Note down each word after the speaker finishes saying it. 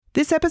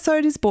This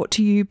episode is brought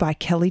to you by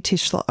Kelly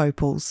Tischler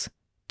Opals.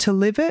 To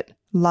live it,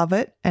 love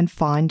it, and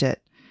find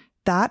it.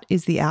 That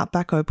is the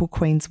Outback Opal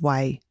Queen's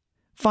way.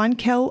 Find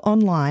Kel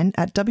online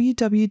at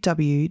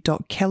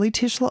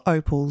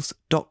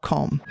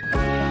www.kellytischleropals.com.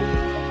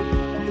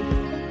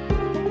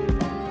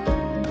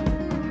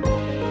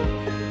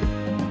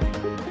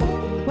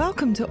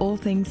 Welcome to All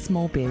Things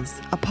Small Biz,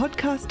 a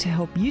podcast to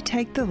help you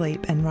take the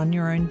leap and run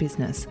your own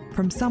business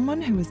from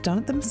someone who has done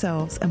it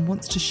themselves and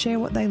wants to share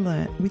what they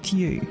learnt with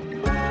you.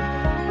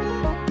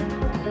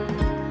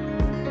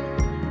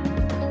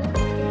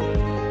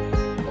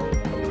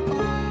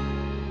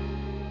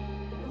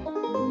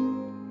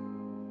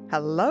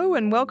 Hello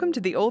and welcome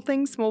to the All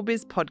Things Small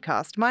Biz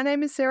podcast. My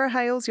name is Sarah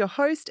Hales, your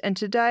host, and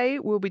today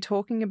we'll be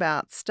talking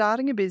about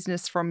starting a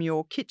business from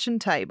your kitchen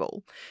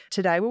table.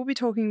 Today we'll be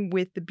talking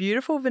with the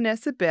beautiful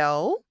Vanessa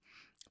Bell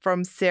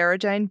from Sarah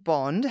Jane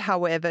Bond.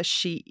 However,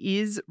 she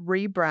is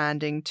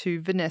rebranding to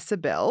Vanessa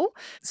Bell.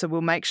 So we'll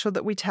make sure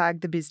that we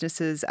tag the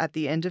businesses at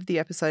the end of the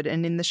episode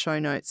and in the show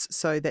notes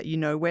so that you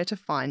know where to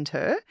find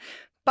her.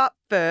 But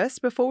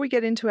first, before we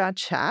get into our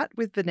chat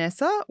with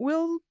Vanessa,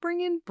 we'll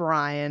bring in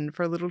Brian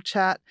for a little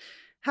chat.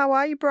 How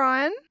are you,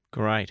 Brian?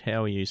 Great.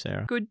 How are you,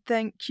 Sarah? Good,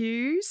 thank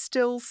you.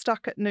 Still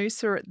stuck at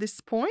Noosa at this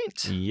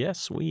point?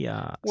 Yes, we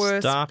are.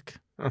 Stuck.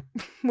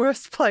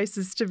 Worst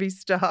places to be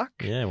stuck.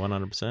 Yeah,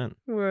 100%.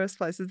 Worst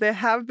places. There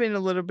have been a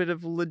little bit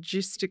of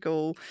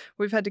logistical.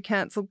 We've had to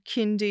cancel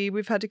kindy.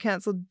 We've had to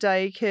cancel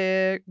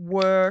daycare,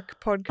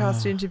 work,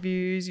 podcast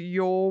interviews,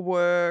 your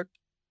work.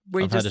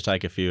 I've had to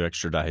take a few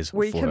extra days.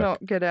 We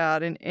cannot get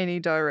out in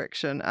any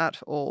direction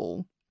at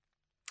all.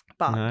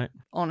 But No.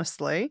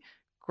 honestly,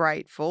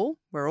 grateful.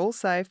 We're all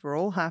safe. We're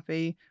all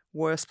happy.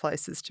 Worst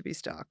places to be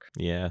stuck.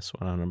 Yes,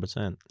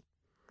 100%.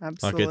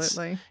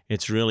 Absolutely.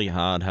 It's really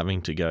hard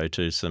having to go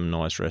to some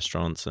nice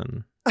restaurants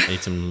and eat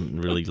some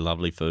really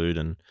lovely food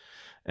and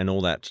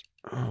all that.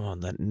 Oh,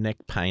 that neck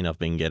pain I've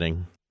been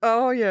getting.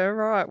 Oh, yeah,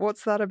 right.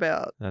 What's that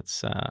about?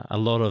 That's a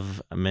lot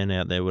of men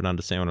out there would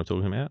understand what I'm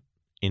talking about.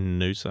 In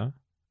Noosa,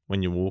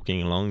 when you're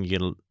walking along, you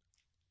get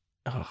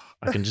I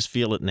can just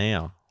feel it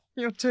now.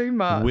 You're too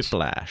much.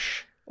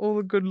 Whiplash. All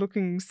the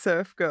good-looking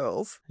surf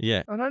girls.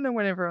 Yeah. I don't know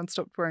when everyone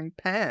stopped wearing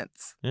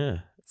pants.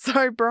 Yeah.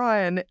 So,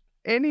 Brian,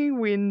 any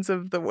wins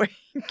of the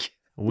week?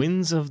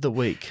 Wins of the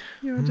week.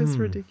 You're just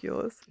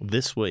ridiculous.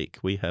 This week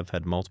we have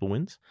had multiple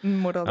wins.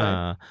 What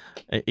are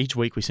they? Each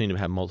week we seem to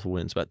have multiple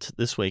wins, but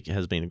this week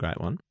has been a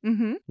great one.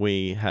 Mm-hmm.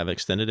 We have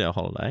extended our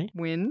holiday.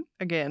 Win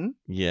again.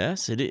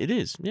 Yes, it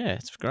is. Yeah,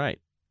 it's great.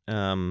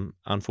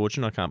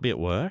 Unfortunately, I can't be at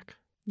work.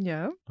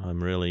 Yeah.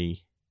 I'm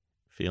really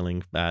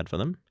feeling bad for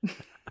them.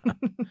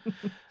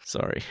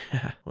 Sorry.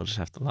 We'll just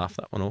have to laugh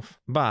that one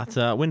off. But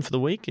win for the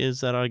week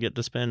is that I get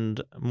to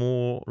spend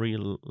more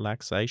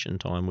relaxation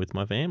time with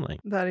my family.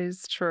 That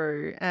is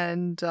true.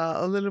 And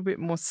a little bit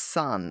more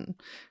sun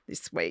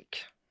this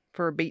week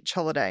for a beach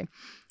holiday.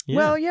 Yeah.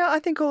 Well, yeah, I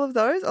think all of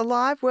those,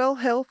 alive, well,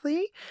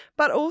 healthy.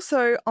 But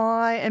also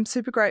I am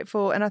super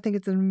grateful and I think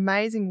it's an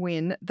amazing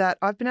win that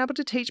I've been able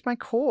to teach my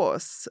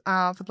course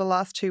for the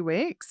last 2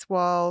 weeks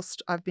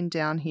whilst I've been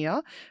down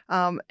here.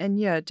 And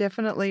yeah,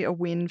 definitely a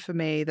win for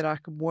me that I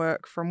can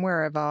work from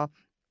wherever.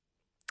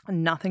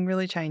 Nothing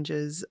really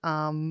changes.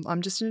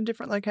 I'm just in a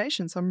different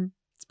location. So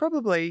it's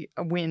probably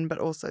a win, but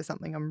also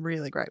something I'm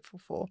really grateful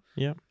for.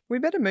 Yeah. We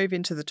better move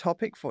into the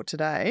topic for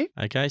today.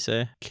 Okay,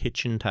 so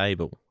kitchen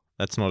table.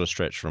 That's not a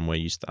stretch from where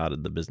you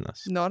started the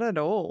business. Not at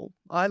all.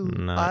 I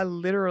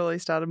literally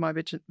started my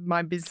business.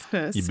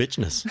 Your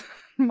bitchness.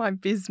 My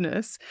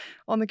business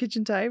on the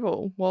kitchen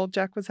table while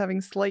Jack was having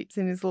sleeps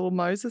in his little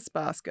Moses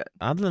basket.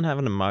 Other than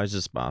having a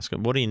Moses basket,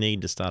 what do you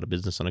need to start a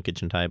business on a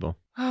kitchen table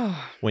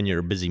when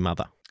you're a busy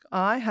mother?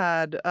 I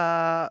had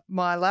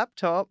my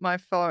laptop, my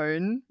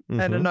phone,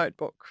 and a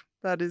notebook.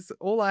 That is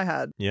all I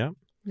had. Yeah.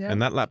 Yeah.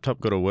 And that laptop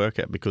got a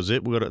workout because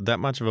it got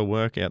that much of a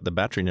workout, the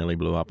battery nearly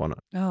blew up on it.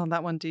 Oh,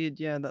 that one did.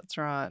 Yeah, that's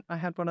right. I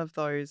had one of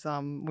those,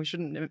 we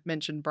shouldn't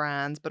mention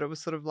brands, but it was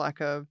sort of like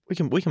a... We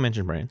can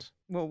mention brands.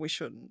 Well, we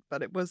shouldn't,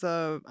 but it was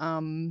a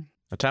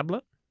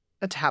tablet?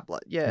 A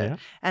tablet, yeah.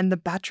 And the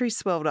battery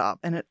swelled up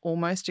and it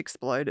almost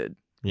exploded.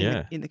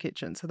 In the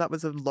kitchen. So that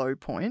was a low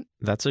point.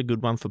 That's a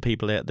good one for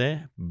people out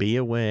there. Be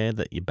aware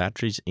that your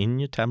batteries in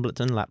your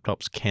tablets and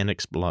laptops can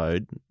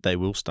explode. They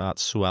will start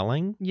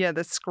swelling. Yeah,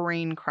 the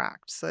screen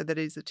cracked. So that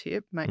is a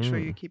tip. Make sure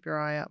you keep your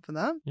eye out for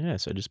that. Yeah,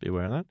 so just be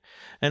aware of that.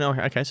 And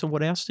okay, so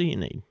what else do you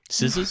need?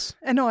 Scissors?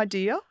 An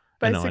idea,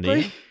 basically. An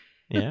idea.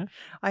 Yeah.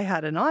 I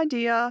had an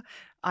idea.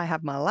 I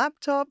had my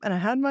laptop and I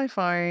had my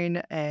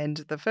phone, and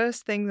the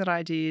first thing that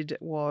I did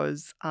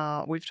was,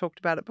 we've talked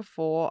about it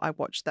before, I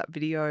watched that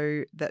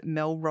video that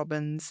Mel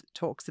Robbins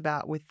talks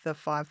about with the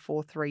 5,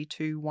 4, 3,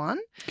 2, 1.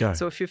 Go.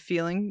 So if you're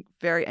feeling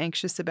very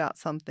anxious about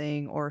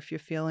something or if you're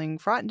feeling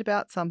frightened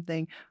about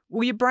something,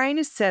 well, your brain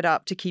is set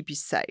up to keep you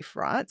safe,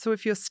 right? So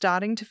if you're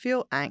starting to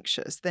feel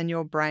anxious, then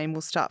your brain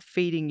will start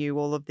feeding you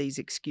all of these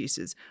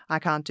excuses. I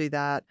can't do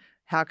that.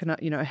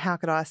 how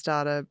could I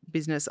start a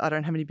business? I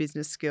don't have any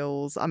business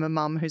skills. I'm a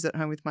mum who's at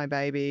home with my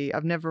baby.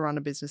 I've never run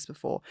a business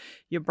before.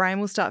 Your brain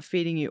will start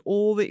feeding you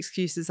all the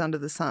excuses under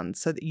the sun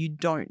so that you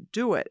don't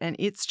do it. And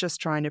it's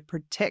just trying to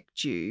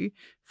protect you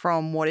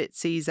from what it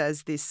sees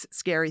as this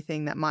scary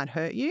thing that might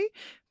hurt you.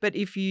 But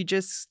if you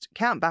just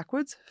count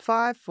backwards,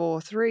 5,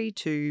 4, 3,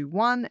 2,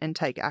 1, and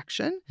take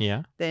action,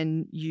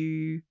 then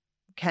you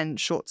can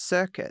short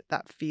circuit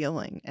that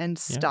feeling and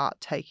start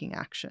taking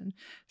action.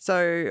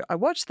 So I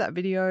watched that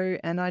video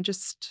and I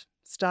just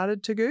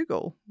started to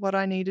Google what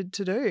I needed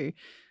to do.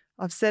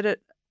 I've said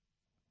it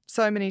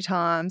so many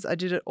times. I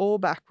did it all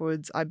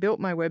backwards. I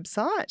built my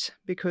website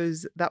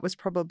because that was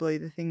probably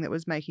the thing that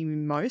was making me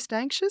most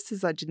anxious,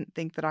 is I didn't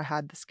think that I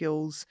had the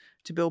skills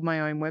to build my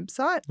own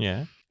website.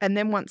 Yeah. And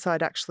then once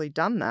I'd actually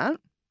done that,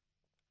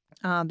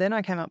 then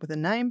I came up with a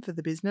name for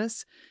the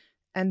business.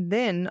 And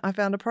then I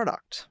found a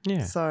product.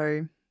 Yeah.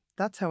 So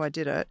that's how I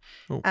did it.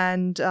 Cool.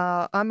 And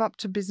I'm up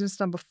to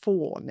business number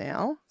 4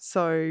 now.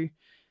 So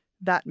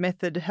that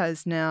method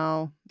has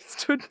now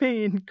stood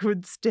me in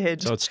good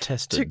stead. So it's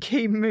tested. To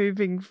keep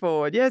moving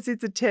forward. Yes,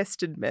 it's a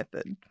tested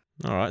method.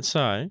 All right.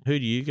 So who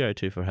do you go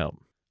to for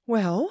help?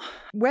 Well,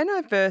 when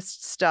I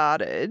first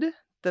started,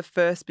 the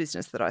first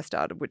business that I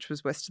started, which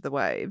was West of the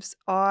Waves,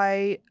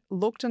 I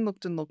looked and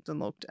looked and looked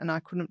and looked, and I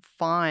couldn't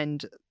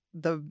find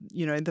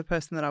the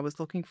person that I was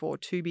looking for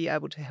to be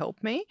able to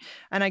help me.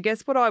 And I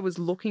guess what I was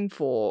looking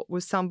for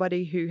was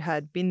somebody who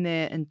had been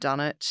there and done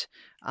it,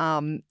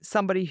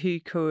 somebody who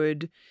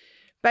could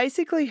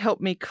basically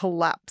help me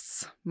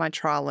collapse my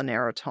trial and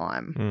error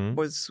time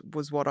was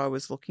what I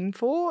was looking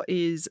for.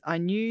 Is I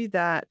knew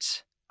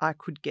that I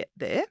could get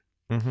there,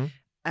 and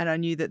I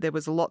knew that there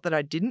was a lot that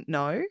I didn't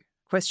know,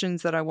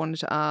 questions that I wanted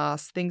to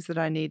ask, things that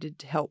I needed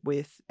to help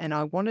with, and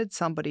I wanted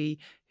somebody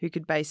who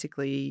could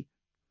basically,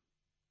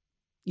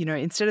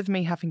 instead of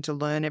me having to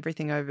learn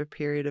everything over a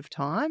period of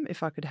time,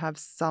 if I could have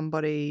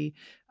somebody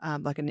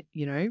like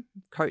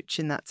coach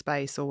in that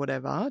space or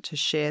whatever to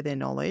share their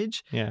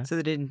knowledge so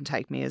that it didn't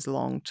take me as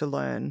long to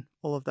learn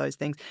all of those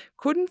things.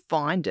 Couldn't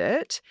find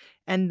it.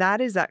 And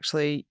that is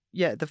actually,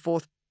 the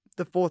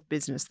fourth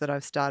business that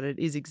I've started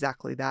is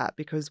exactly that,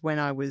 because when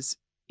I was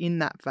in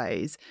that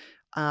phase,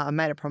 I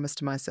made a promise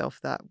to myself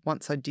that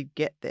once I did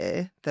get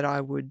there, that I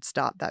would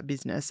start that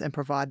business and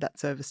provide that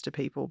service to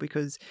people,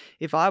 because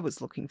if I was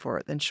looking for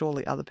it, then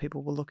surely other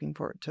people were looking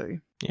for it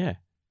too. Yeah.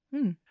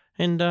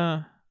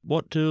 And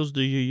what tools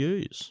do you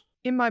use?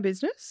 In my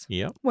business?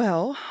 Yep.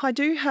 Well, I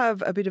do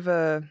have a bit of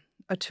a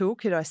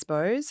toolkit, I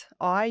suppose.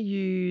 I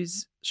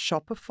use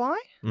Shopify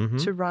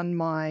to run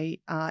my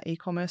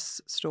e-commerce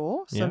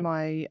store. So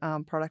my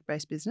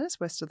product-based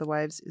business, West of the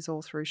Waves, is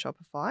all through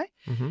Shopify.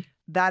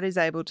 That is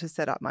able to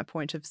set up my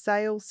point of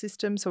sale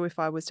system. So if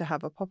I was to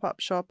have a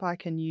pop-up shop, I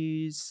can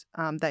use,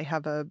 they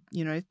have a,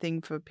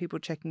 thing for people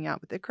checking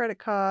out with their credit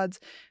cards.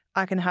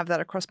 I can have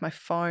that across my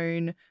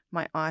phone,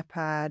 my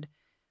iPad,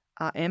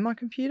 and my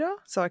computer,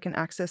 so I can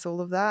access all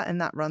of that, and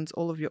that runs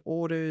all of your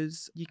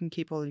orders. You can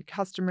keep all your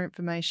customer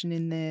information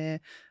in there,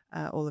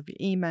 all of your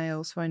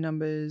emails, phone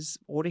numbers,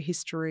 order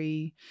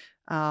history.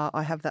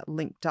 I have that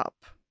linked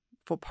up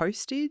for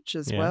postage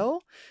as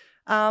well.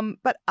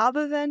 But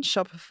other than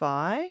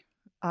Shopify,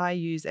 I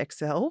use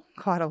Excel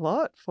quite a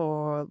lot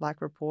for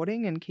like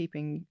reporting and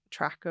keeping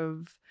track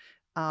of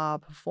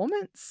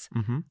performance.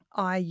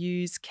 I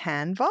use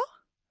Canva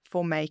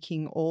for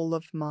making all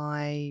of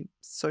my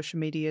social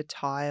media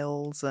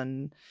tiles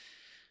and,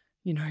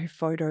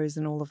 photos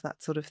and all of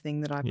that sort of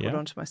thing that I put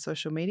onto my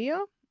social media.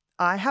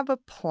 I have a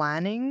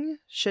planning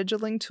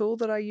scheduling tool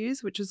that I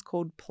use, which is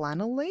called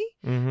Planoly.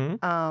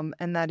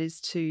 And that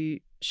is to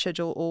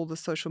schedule all the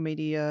social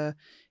media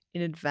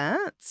in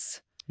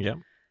advance. Yeah.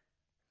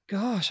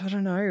 Gosh, I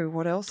don't know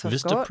what else I've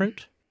got.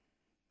 Vistaprint?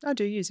 I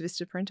do use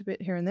Vistaprint a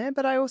bit here and there,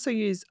 but I also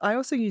use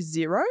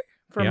Xero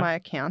for my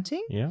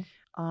accounting. Yeah.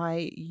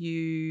 I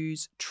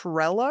use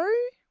Trello,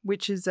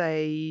 which is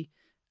a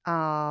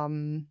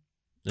planning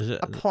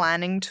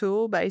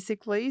tool,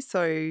 basically.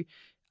 So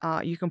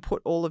you can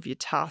put all of your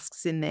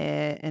tasks in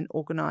there and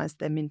organise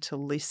them into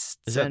lists.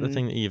 Is that the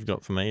thing that you've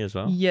got for me as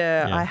well?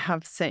 Yeah, I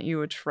have sent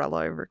you a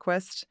Trello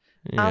request.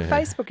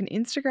 Facebook and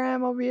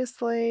Instagram,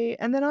 obviously.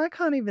 And then I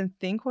can't even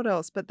think what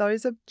else, but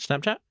those are...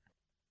 Snapchat?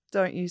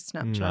 Don't use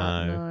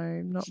Snapchat.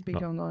 No, not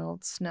big on the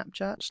old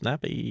Snapchat.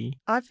 Snappy.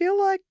 I feel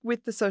like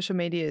with the social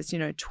medias,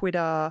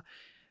 Twitter,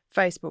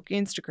 Facebook,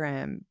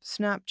 Instagram,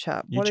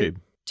 Snapchat, YouTube.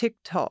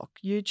 TikTok,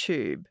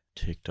 YouTube.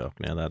 TikTok,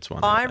 now that's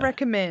one. I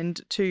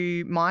recommend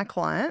to my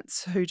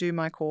clients who do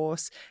my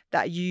course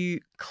that you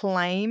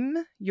claim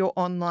your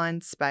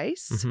online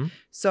space.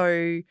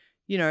 So,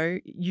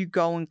 you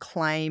go and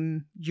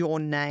claim your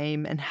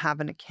name and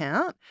have an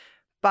account.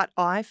 But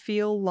I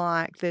feel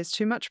like there's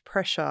too much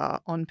pressure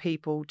on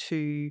people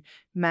to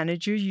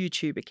manage your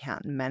YouTube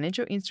account and manage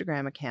your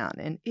Instagram account.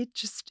 And it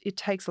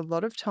takes a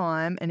lot of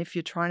time. And if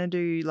you're trying to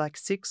do like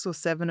 6 or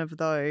 7 of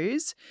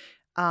those,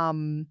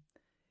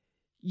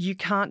 you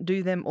can't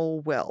do them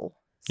all well.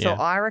 So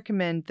I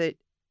recommend that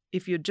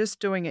if you're just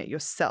doing it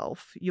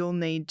yourself, you'll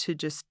need to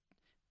just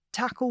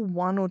tackle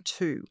one or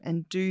two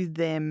and do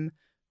them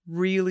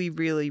really,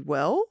 really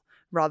well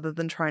rather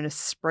than trying to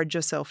spread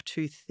yourself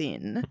too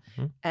thin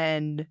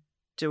and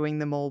doing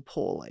them all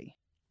poorly.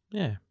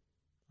 Yeah.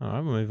 All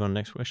right, we'll move on.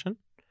 Next question.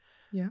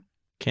 Yeah.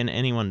 Can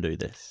anyone do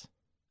this?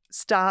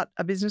 Start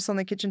a business on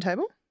the kitchen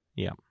table?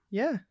 Yeah.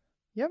 Yeah.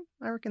 Yep,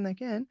 I reckon they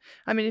can.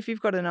 I mean, if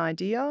you've got an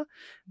idea,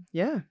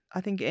 yeah,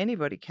 I think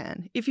anybody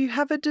can. If you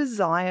have a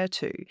desire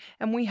to,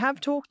 and we have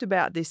talked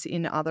about this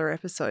in other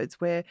episodes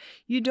where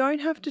you don't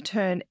have to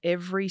turn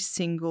every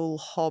single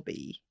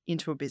hobby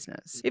into a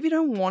business. If you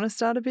don't want to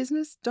start a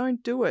business,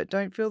 don't do it.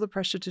 Don't feel the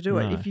pressure to do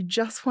it. If you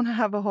just want to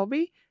have a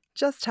hobby,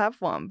 just have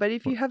one. But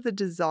if you have the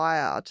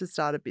desire to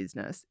start a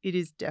business, it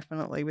is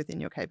definitely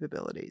within your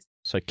capabilities.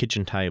 So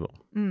kitchen table,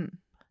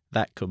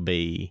 that could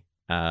be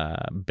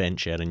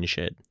bench out in your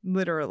shed.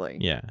 Literally.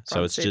 Yeah.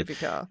 So it's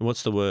just,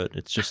 what's the word?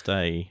 It's just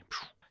a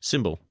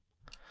symbol.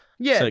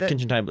 Yeah. So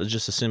kitchen table is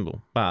just a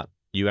symbol, but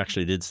you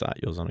actually did start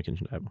yours on a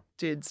kitchen table.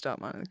 Did start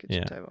mine on the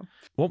kitchen table.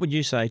 What would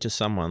you say to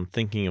someone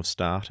thinking of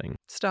starting?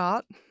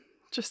 Start.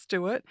 Just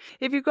do it.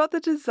 If you've got the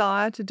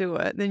desire to do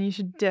it, then you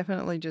should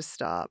definitely just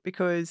start,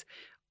 because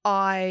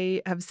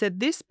I have said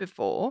this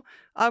before.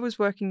 I was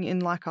working in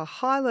like a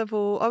high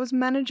level, I was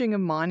managing a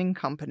mining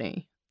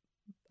company.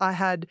 I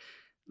had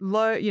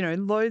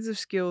loads of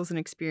skills and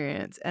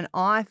experience, and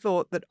I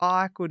thought that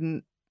I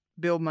couldn't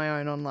build my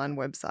own online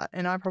website,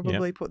 and I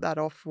probably put that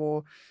off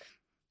for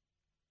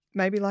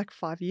maybe like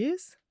 5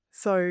 years.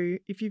 So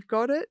if you've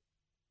got it,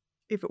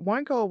 if it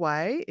won't go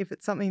away, if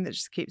it's something that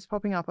just keeps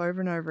popping up over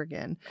and over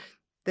again,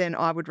 then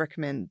I would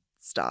recommend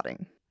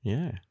starting.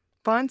 Yeah.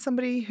 Find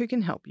somebody who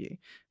can help you.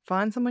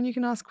 Find someone you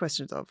can ask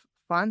questions of.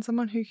 Find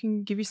someone who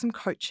can give you some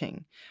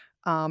coaching.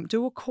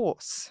 Do a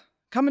course.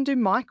 Come and do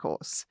my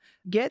course.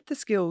 Get the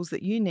skills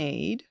that you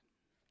need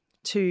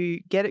to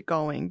get it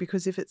going,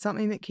 because if it's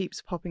something that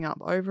keeps popping up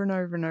over and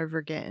over and over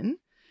again,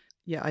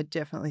 yeah, I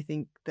definitely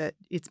think that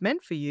it's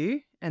meant for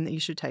you and that you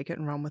should take it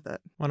and run with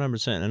it.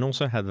 100%. And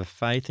also have the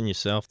faith in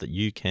yourself that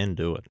you can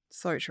do it.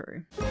 So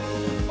true.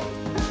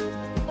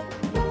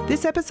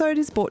 This episode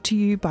is brought to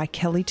you by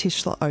Kelly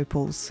Tischler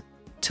Opals.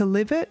 To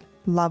live it,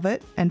 love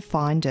it, and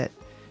find it.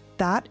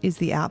 That is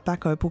the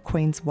Outback Opal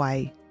Queen's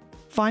way.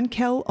 Find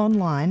Kel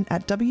online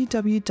at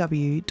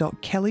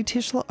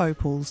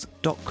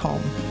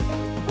www.kellytischleropals.com.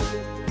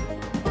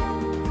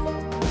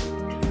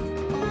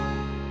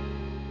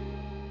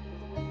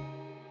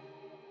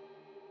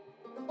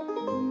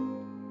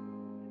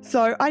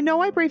 So I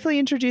know I briefly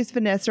introduced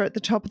Vanessa at the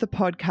top of the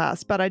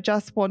podcast, but I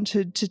just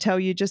wanted to tell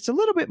you just a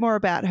little bit more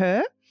about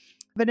her.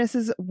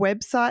 Vanessa's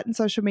website and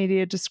social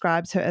media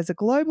describes her as a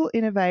global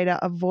innovator,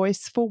 a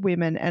voice for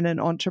women, and an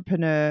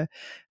entrepreneur.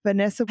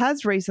 Vanessa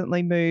has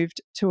recently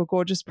moved to a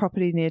gorgeous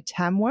property near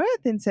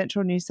Tamworth in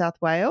central New South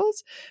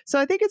Wales. So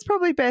I think it's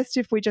probably best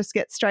if we just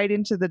get straight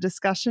into the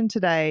discussion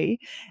today.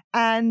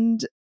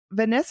 And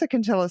Vanessa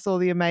can tell us all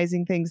the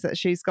amazing things that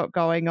she's got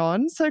going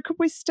on. So could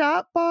we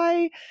start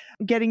by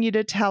getting you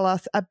to tell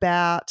us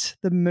about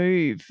the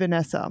move,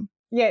 Vanessa?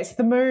 Yes,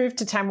 the move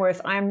to Tamworth.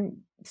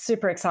 I'm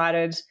super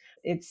excited.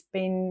 It's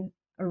been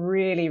a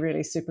really,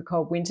 really super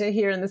cold winter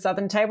here in the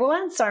Southern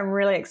Tablelands, so I'm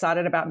really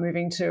excited about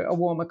moving to a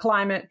warmer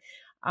climate.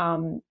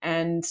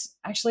 And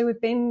actually, we've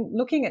been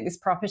looking at this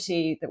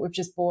property that we've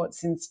just bought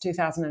since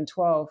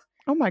 2012.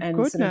 Oh, my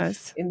goodness.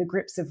 Sort of in the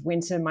grips of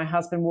winter, my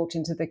husband walked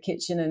into the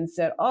kitchen and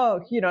said,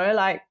 oh,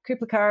 like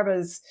Kupla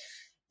Karaba's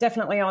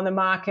definitely on the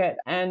market.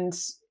 And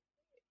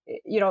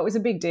it was a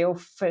big deal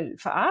for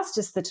us,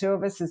 just the two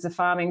of us as a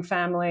farming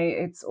family.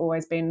 It's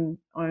always been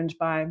owned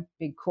by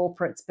big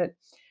corporates, but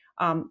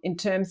in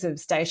terms of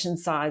station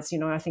size,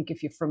 I think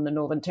if you're from the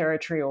Northern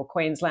Territory or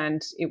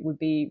Queensland, it would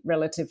be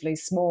relatively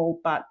small.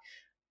 But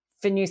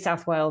for New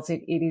South Wales,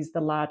 it is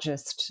the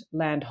largest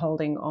land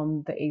holding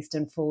on the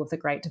eastern full of the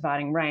Great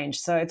Dividing Range.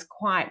 So it's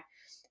quite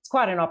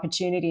an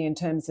opportunity in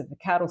terms of the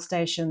cattle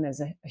station.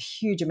 There's a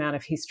huge amount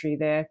of history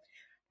there.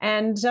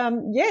 And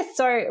so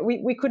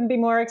we couldn't be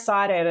more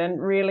excited.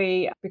 And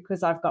really,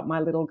 because I've got my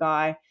little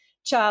guy,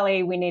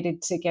 Charlie, we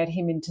needed to get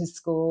him into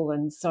school.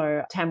 And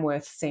so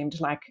Tamworth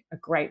seemed like a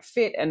great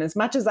fit. And as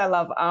much as I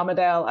love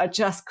Armidale, I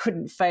just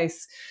couldn't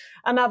face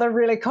another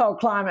really cold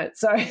climate.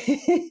 So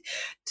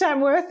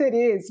Tamworth it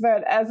is.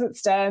 But as it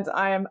stands,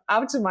 I am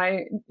up to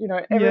my,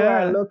 everywhere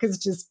I look is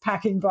just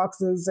packing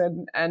boxes. But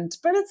it's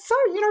so,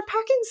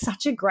 packing's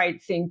such a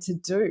great thing to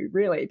do,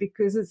 really,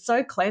 because it's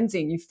so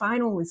cleansing. You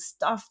find all this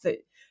stuff that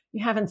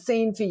you haven't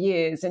seen for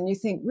years and you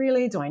think,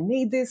 really, do I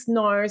need this?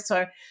 No.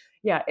 So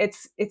yeah,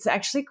 it's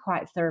actually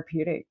quite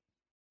therapeutic.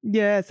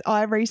 Yes,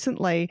 I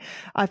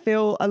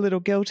feel a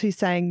little guilty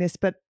saying this,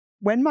 but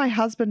when my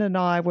husband and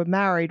I were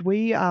married,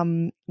 we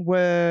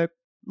were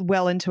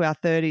well into our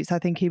 30s. I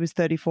think he was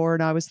 34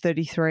 and I was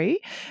 33.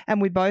 And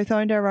we both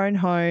owned our own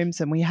homes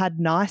and we had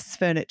nice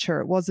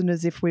furniture. It wasn't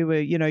as if we were,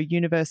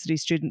 university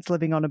students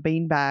living on a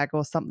beanbag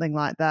or something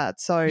like that.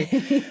 So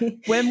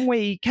when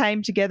we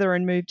came together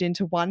and moved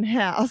into one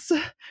house,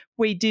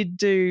 we did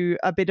do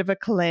a bit of a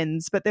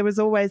cleanse, but there was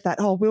always that,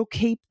 we'll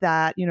keep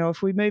that.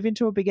 If we move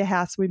into a bigger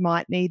house, we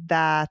might need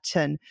that.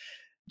 And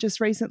just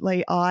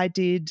recently I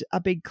did a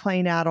big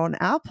clean out on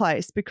our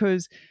place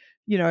because,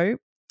 you know,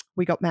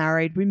 we got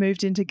married, we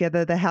moved in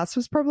together. The house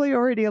was probably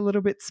already a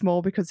little bit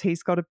small because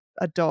he's got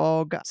a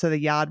dog. So the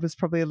yard was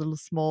probably a little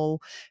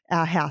small.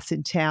 Our house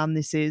in town,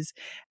 this is.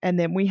 And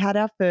then we had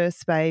our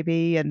first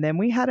baby and then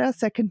we had our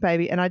second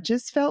baby. And I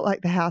just felt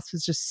like the house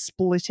was just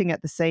splitting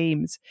at the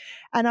seams.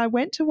 And I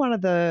went to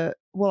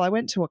I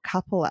went to a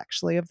couple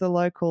actually of the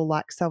local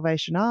like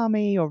Salvation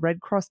Army or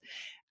Red Cross,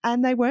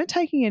 and they weren't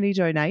taking any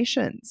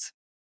donations.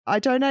 I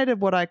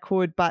donated what I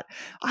could, but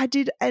I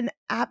did an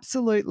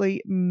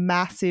absolutely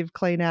massive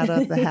clean out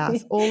of the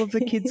house. All of the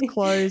kids'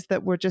 clothes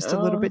that were just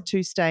a little bit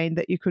too stained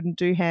that you couldn't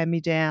do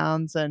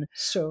hand-me-downs. And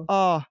Sure.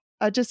 I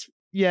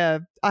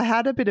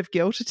had a bit of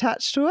guilt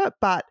attached to it,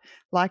 but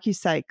like you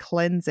say,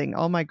 cleansing.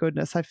 Oh my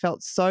goodness, I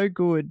felt so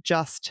good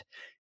just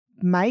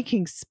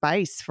making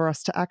space for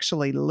us to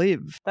actually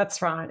live.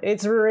 That's right.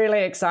 It's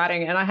really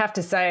exciting. And I have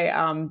to say,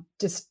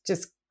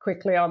 just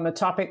quickly on the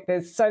topic,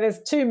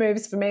 there's two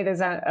moves for me.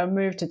 There's a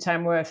move to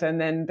Tamworth and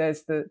then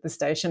there's the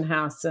station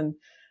house. And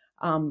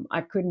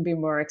I couldn't be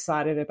more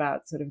excited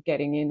about sort of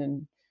getting in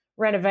and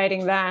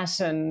renovating that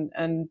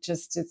and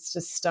just it's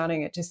just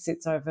stunning. It just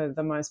sits over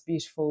the most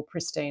beautiful,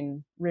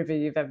 pristine river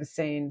you've ever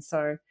seen.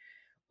 So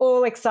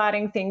all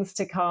exciting things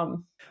to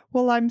come.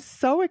 Well, I'm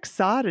so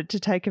excited to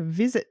take a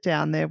visit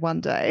down there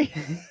one day.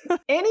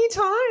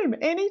 Anytime.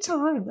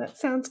 That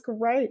sounds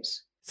great.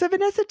 So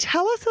Vanessa,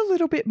 tell us a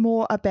little bit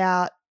more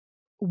about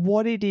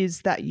what it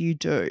is that you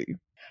do.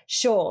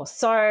 Sure.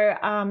 So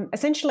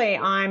essentially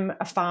I'm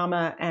a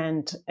farmer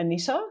and a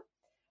knitter,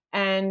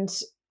 and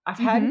I've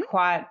had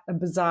quite a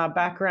bizarre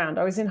background.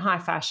 I was in high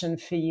fashion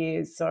for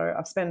years, so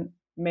I've spent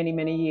many,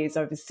 many years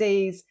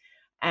overseas,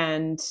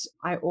 and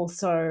I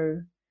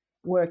also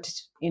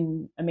worked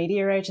in a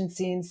media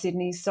agency in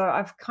Sydney. So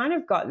I've kind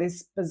of got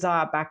this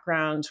bizarre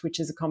background, which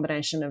is a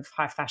combination of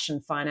high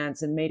fashion,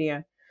 finance and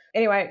media.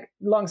 Anyway,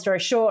 long story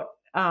short,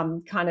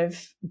 kind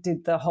of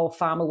did the whole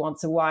Farmer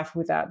Wants a Wife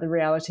without the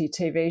reality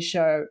TV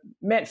show,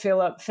 met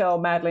Philip, fell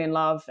madly in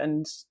love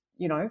and,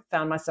 you know,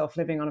 found myself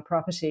living on a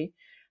property.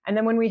 And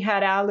then when we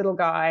had our little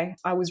guy,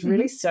 I was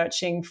really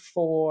searching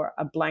for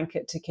a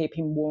blanket to keep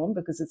him warm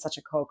because it's such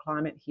a cold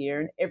climate here.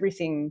 And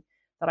everything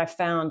that I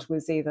found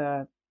was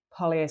either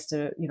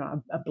polyester, you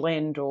know, a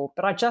blend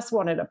but I just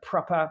wanted a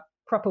proper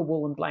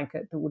woolen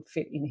blanket that would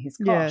fit in his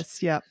cot.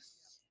 Yes, yeah.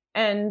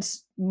 And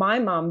my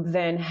mum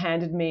then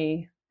handed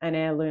me an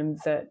heirloom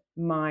that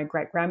my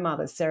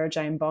great-grandmother, Sarah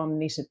Jane Bond,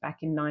 knitted back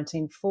in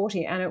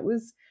 1940. And it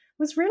was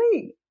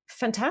really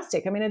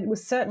fantastic. I mean, it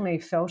was certainly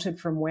felted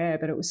from wear,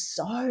 but it was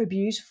so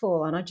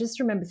beautiful. And I just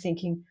remember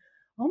thinking,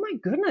 oh my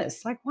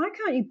goodness, like, why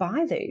can't you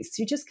buy these?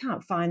 You just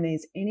can't find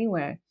these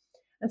anywhere.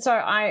 And so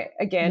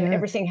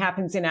everything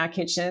happens in our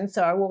kitchen.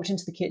 So I walked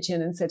into the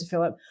kitchen and said to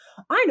Philip,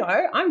 I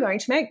know, I'm going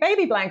to make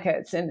baby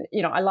blankets. And,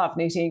 you know, I love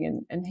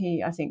knitting and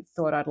he, I think,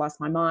 thought I'd lost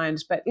my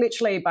mind. But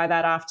literally by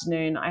that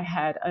afternoon, I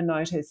had a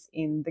notice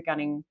in the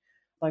Gunning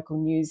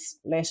local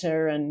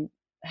newsletter and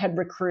had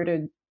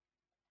recruited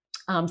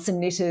some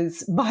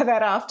knitters by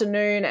that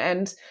afternoon.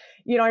 And,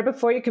 you know,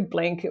 before you could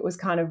blink, it was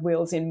kind of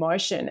wheels in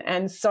motion.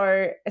 And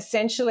so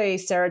essentially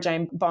Sarah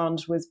Jane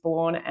Bond was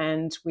born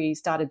and we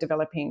started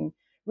developing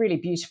really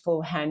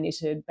beautiful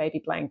hand-knitted baby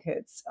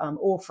blankets,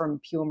 all from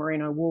pure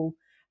merino wool.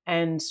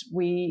 And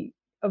we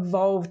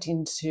evolved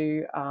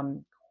into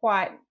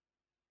quite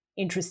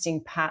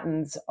interesting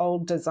patterns,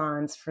 old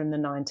designs from the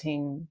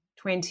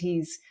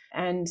 1920s.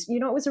 And, you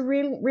know, it was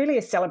really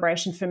a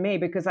celebration for me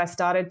because I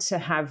started to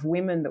have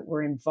women that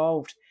were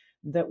involved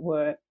that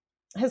were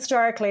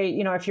historically,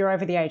 you know, if you're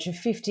over the age of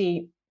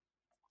 50,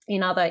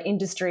 in other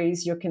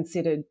industries, you're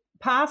considered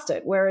past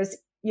it. Whereas,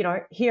 you know,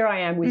 here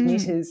I am with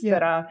knitters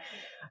that are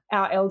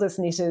our eldest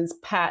knitters,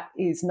 Pat,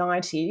 is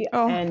 90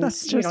 and,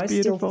 you know,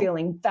 still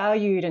feeling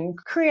valued and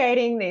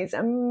creating these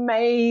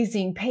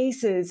amazing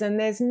pieces. And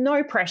there's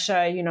no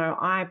pressure. You know,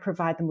 I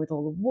provide them with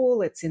all the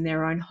wool. It's in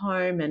their own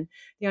home. And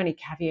the only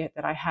caveat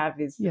that I have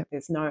is that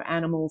there's no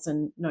animals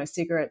and no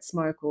cigarette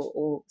smoke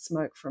or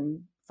smoke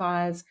from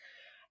fires.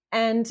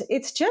 And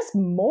it's just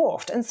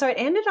morphed. And so it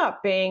ended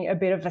up being a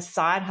bit of a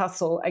side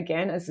hustle,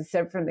 again, as I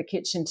said, from the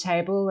kitchen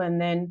table. And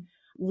then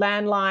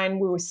Landline,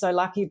 we were so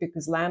lucky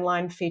because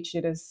Landline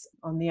featured us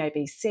on the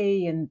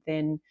ABC, and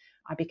then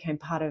I became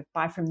part of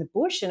Buy from the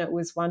Bush, and it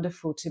was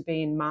wonderful to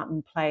be in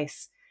Martin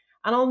Place.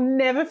 And I'll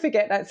never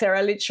forget that,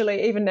 Sarah.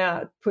 Literally, even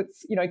now,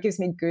 it gives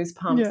me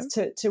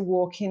goosebumps to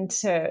walk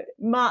into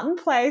Martin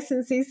Place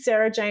and see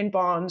Sarah Jane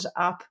Bond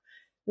up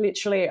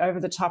literally over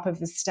the top of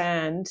the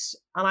stand.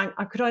 And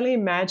I could only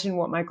imagine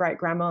what my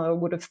great-grandmother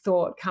would have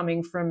thought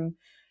coming from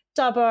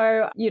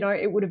Dubbo. You know,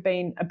 it would have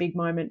been a big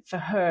moment for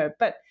her.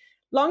 But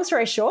long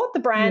story short, the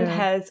brand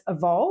has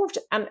evolved.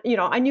 And, you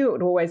know, I knew it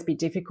would always be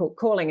difficult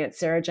calling it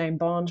Sarah Jane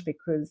Bond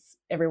because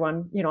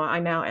everyone, you know, I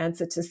now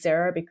answer to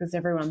Sarah because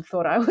everyone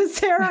thought I was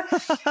Sarah.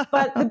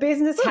 But the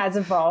business has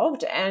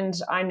evolved and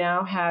I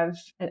now have,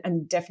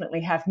 and definitely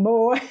have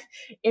more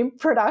in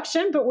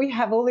production, but we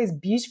have all these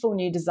beautiful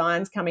new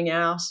designs coming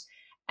out.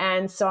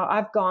 And so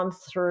I've gone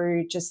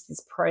through just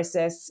this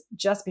process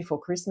just before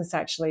Christmas,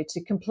 actually,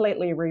 to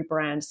completely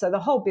rebrand. So the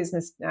whole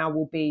business now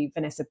will be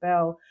Vanessa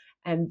Bell,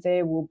 and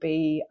there will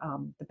be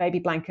the baby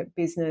blanket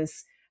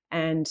business,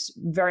 and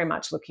very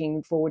much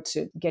looking forward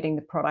to getting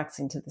the products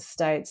into the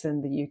States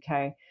and the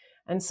UK.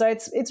 And so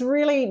it's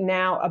really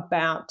now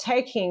about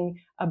taking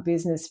a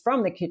business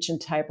from the kitchen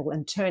table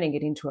and turning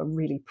it into a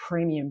really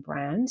premium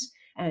brand,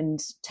 and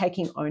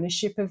taking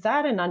ownership of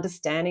that, and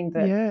understanding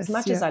that as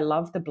much as I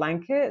love the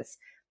blankets,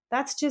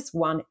 that's just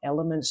one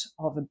element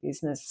of a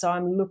business. So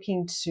I'm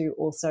looking to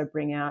also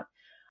bring out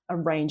a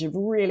range of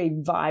really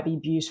vibey,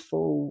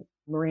 beautiful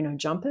merino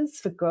jumpers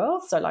for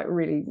girls. So like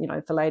really,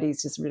 for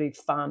ladies, just really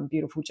fun,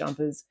 beautiful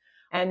jumpers.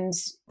 And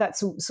that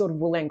sort of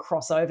will then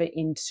cross over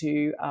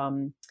into,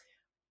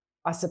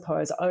 I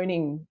suppose,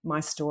 owning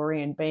my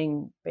story and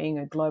being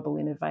a global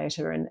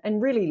innovator,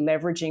 and really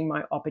leveraging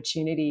my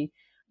opportunity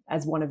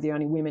as one of the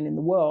only women in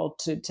the world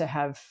to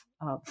have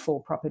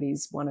 4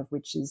 properties, one of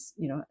which is,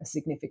 a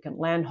significant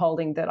land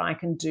holding that I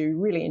can do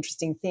really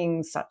interesting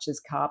things such as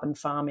carbon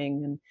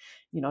farming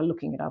and,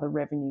 looking at other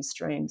revenue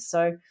streams.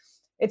 So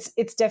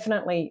it's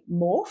definitely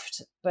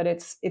morphed, but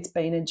it's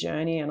been a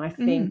journey. And I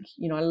think,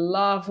 I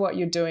love what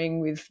you're doing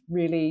with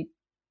really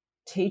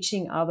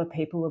teaching other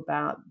people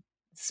about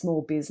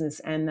small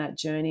business and that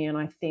journey. And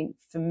I think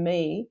for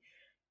me,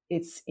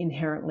 it's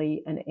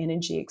inherently an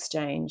energy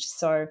exchange.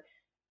 So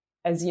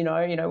as you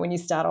know, when you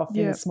start off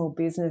in a small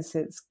business,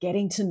 it's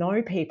getting to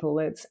know people,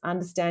 it's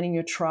understanding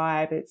your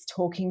tribe, it's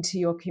talking to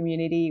your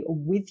community or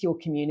with your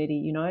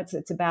community.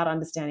 It's about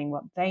understanding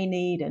what they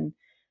need,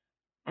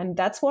 and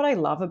that's what I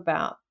love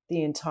about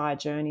the entire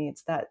journey.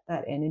 It's that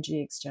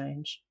energy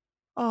exchange.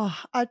 Oh,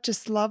 I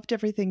just loved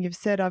everything you've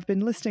said. I've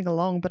been listening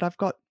along, but I've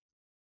got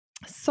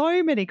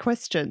so many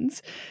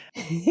questions.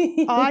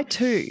 I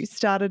too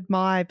started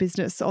my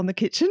business on the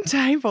kitchen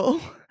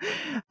table.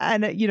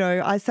 And,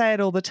 I say it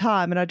all the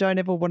time, and I don't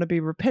ever want to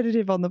be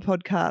repetitive on the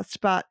podcast.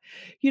 But,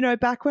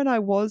 back when I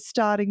was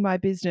starting my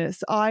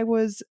business, I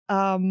was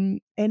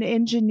an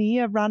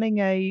engineer running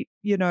a,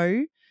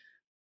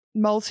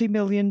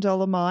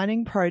 multi-million-dollar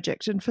mining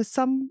project. And for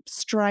some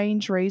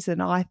strange reason,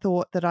 I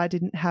thought that I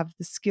didn't have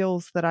the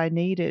skills that I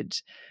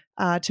needed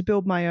to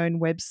build my own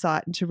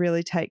website and to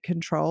really take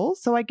control.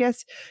 So I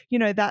guess,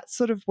 that's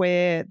sort of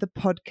where the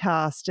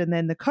podcast and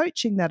then the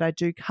coaching that I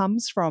do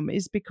comes from,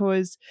 is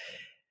because,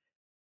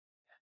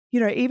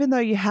 even though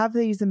you have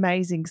these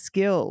amazing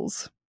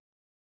skills,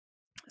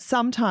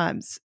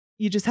 sometimes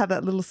you just have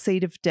that little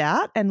seed of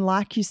doubt. And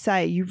like you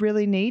say, you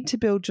really need to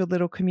build your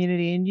little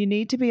community, and you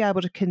need to be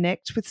able to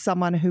connect with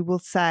someone who will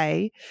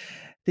say,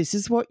 this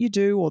is what you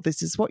do, or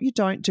this is what you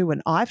don't do.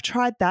 And I've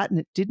tried that and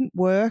it didn't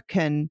work.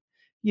 And,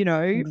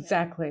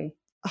 exactly,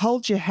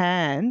 hold your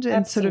hand and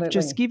Absolutely. sort of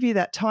just give you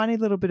that tiny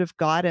little bit of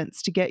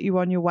guidance to get you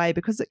on your way,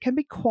 because it can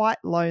be quite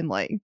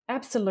lonely.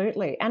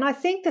 Absolutely. And I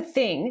think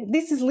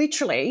this is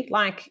literally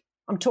like,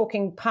 I'm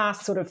talking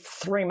past sort of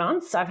 3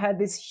 months, I've had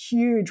this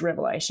huge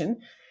revelation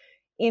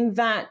in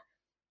that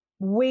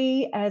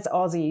we as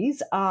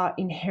Aussies are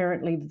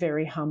inherently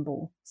very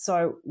humble.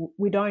 So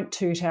we don't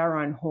toot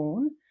our own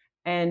horn.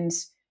 And,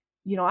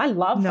 I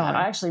love that.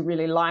 I actually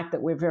really like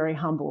that we're very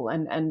humble,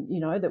 and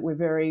that we're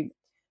very,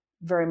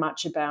 very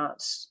much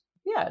about,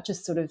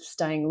 just sort of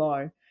staying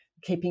low,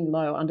 keeping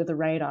low under the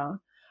radar.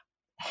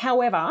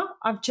 However,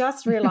 I've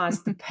just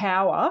realized the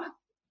power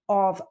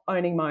of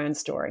owning my own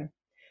story.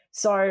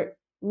 So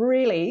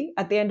really,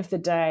 at the end of the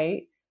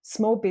day,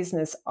 small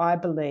business, I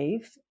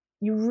believe,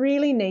 you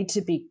really need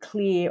to be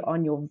clear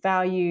on your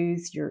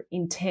values, your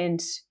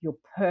intent, your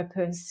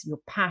purpose, your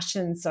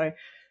passion. So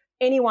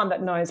anyone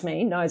that knows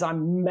me knows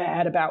I'm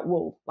mad about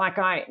wool. Like,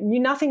 I knew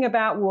nothing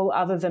about wool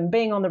other than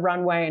being on the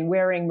runway and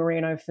wearing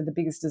merino for the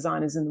biggest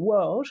designers in the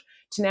world,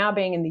 to now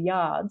being in the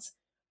yards.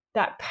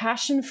 That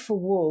passion for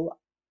wool,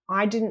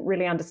 I didn't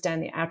really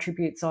understand the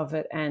attributes of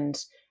it, and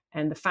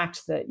the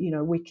fact that,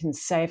 we can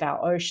save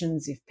our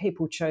oceans. If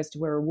people chose to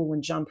wear a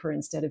woolen jumper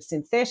instead of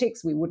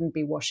synthetics, we wouldn't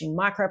be washing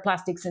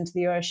microplastics into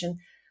the ocean.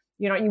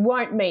 You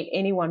won't meet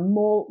anyone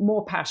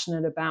more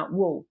passionate about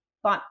wool.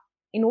 But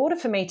in order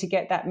for me to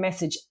get that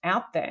message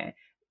out there,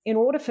 in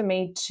order for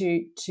me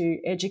to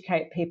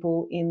educate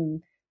people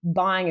in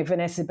buying a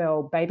Vanessa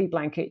Bell baby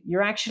blanket,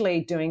 you're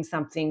actually doing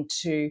something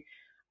to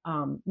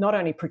not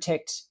only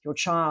protect your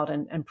child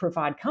and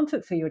provide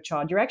comfort for your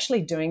child, you're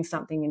actually doing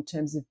something in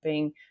terms of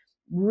being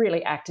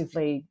really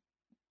actively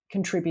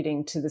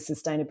contributing to the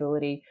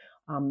sustainability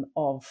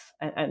of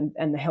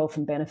and the health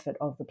and benefit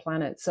of the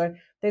planet. So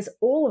there's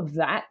all of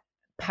that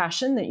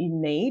passion that you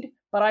need.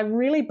 But I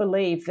really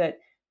believe that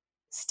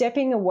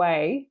stepping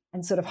away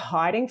and sort of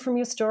hiding from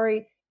your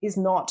story is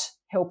not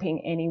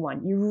helping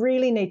anyone. You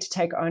really need to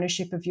take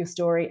ownership of your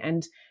story,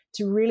 and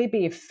to really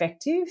be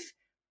effective,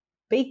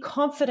 be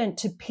confident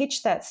to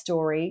pitch that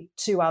story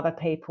to other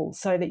people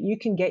so that you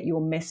can get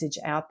your message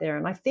out there.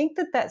 And I think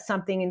that that's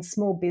something in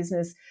small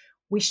business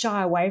we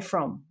shy away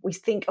from. We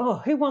think,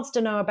 oh, who wants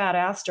to know about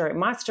our story?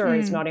 My story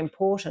is not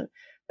important.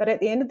 But at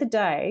the end of the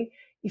day,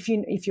 if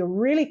you're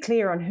really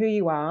clear on who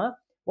you are,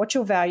 what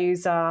your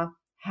values are,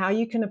 how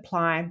you can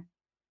apply,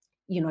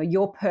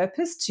 your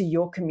purpose to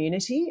your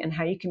community and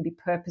how you can be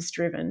purpose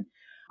driven,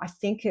 I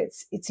think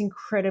it's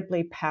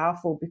incredibly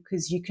powerful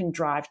because you can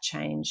drive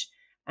change.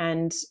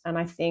 And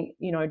I think,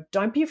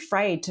 don't be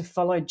afraid to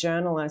follow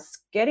journalists.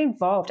 Get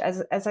involved.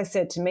 As I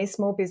said, to me,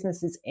 small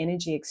business is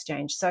energy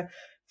exchange. So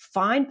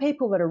find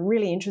people that are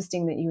really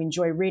interesting, that you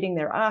enjoy reading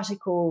their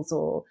articles,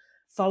 or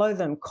follow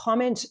them,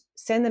 comment,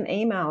 send them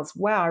emails.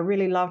 Wow, I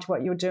really loved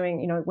what you're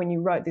doing. When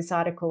you wrote this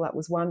article, that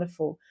was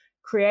wonderful.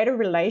 Create a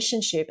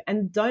relationship,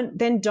 and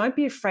don't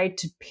be afraid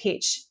to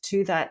pitch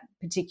to that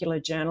particular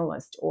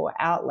journalist or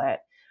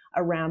outlet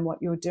around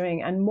what you're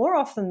doing. And more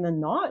often than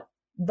not,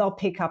 they'll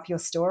pick up your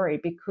story,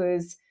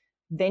 because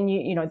then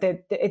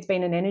it's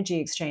been an energy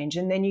exchange,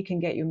 and then you can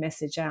get your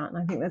message out. And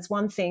I think that's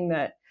one thing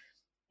that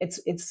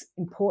it's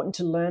important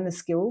to learn the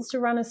skills to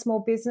run a small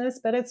business,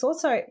 but it's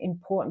also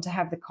important to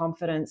have the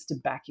confidence to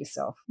back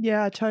yourself.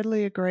 Yeah, I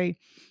totally agree.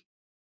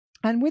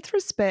 And with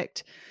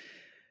respect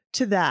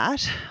to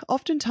that,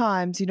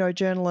 oftentimes,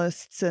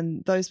 journalists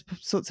and those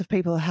sorts of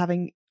people are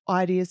having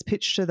ideas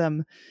pitched to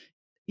them,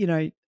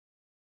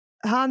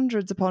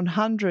 hundreds upon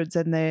hundreds,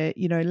 and they're,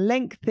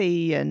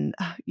 lengthy and,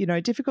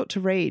 difficult to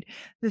read.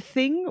 The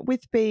thing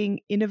with being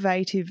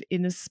innovative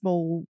in a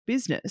small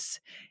business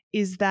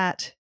is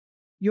that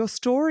your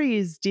story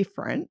is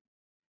different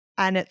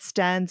and it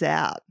stands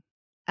out.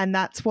 And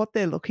that's what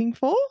they're looking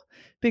for,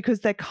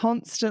 because they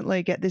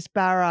constantly get this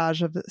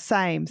barrage of the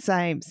same.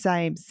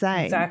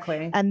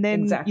 Exactly. And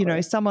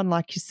then, someone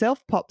like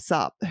yourself pops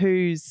up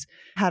who's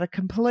had a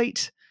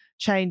complete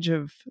change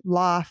of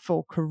life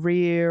or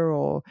career,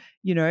 or,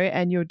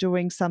 and you're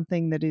doing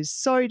something that is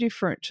so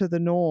different to the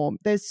norm.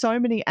 There's so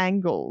many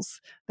angles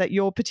that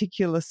your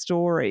particular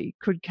story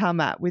could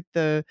come at, with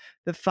the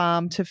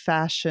farm to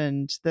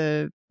fashion,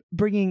 the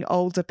bringing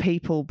older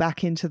people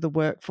back into the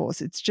workforce.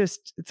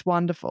 It's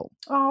wonderful.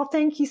 Oh,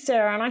 thank you,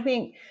 Sarah. And I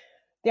think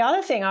the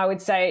other thing I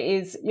would say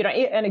is,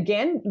 and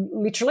again,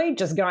 literally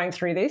just going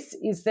through this,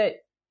 is that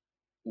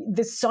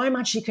there's so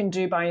much you can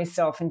do by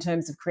yourself in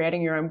terms of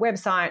creating your own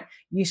website,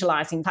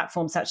 utilizing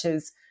platforms such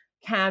as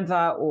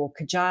Canva or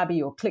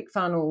Kajabi or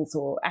ClickFunnels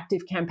or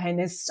ActiveCampaign.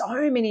 There's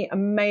so many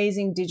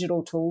amazing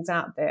digital tools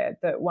out there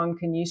that one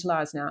can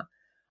utilize now.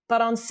 But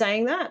on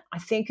saying that, I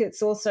think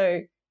it's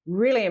also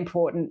really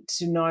important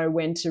to know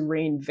when to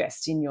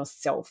reinvest in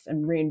yourself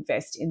and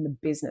reinvest in the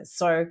business.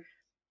 So,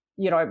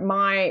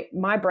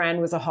 my brand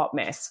was a hot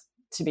mess,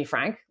 to be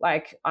frank.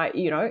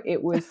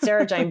 It was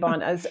Sarah Jane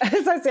Bond. As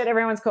I said,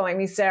 everyone's calling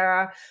me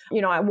Sarah.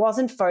 I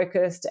wasn't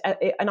focused,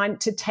 and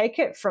to take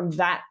it from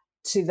that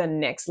to the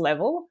next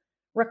level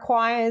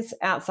requires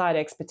outside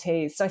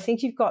expertise. So I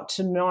think you've got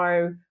to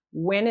know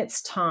when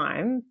it's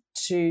time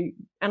to,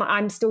 and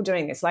I'm still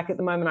doing this. Like at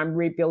the moment, I'm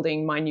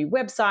rebuilding my new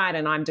website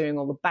and I'm doing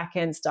all the back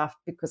end stuff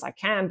because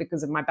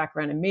of my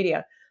background in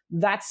media.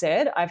 That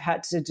said, I've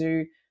had to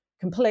do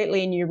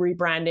completely new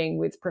rebranding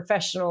with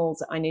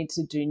professionals. I need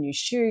to do new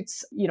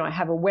shoots. I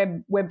have a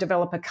web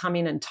developer come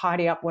in and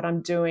tidy up what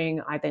I'm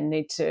doing. I then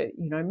need to,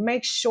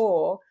 make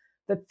sure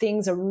that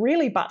things are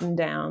really buttoned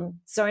down.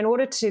 So in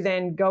order to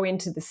then go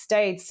into the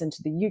States and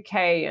to the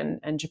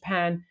UK and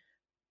Japan,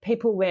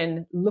 people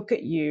then look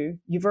at you.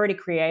 You've already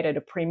created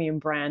a premium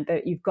brand,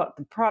 that you've got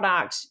the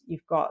product,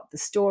 you've got the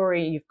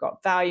story, you've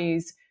got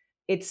values.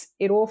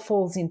 It all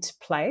falls into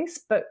place,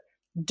 but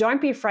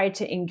don't be afraid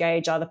to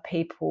engage other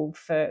people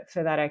for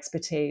that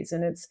expertise.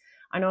 And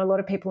I know a lot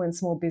of people in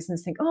small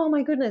business think, oh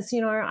my goodness,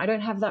 I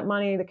don't have that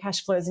money, the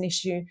cash flow is an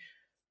issue,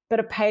 but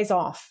it pays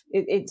off.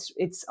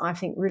 It's I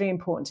think really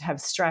important to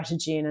have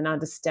strategy and an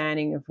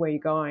understanding of where you're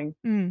going.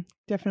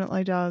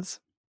 Definitely does.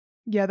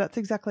 Yeah, that's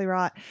exactly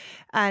right.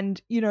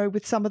 And,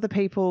 with some of the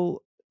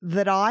people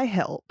that I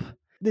help,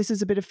 this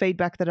is a bit of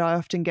feedback that I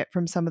often get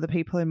from some of the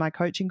people in my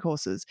coaching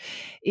courses,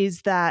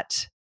 is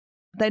that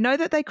they know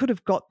that they could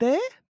have got there,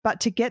 but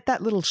to get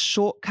that little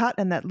shortcut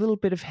and that little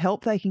bit of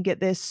help, they can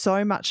get there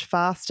so much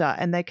faster,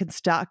 and they can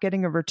start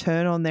getting a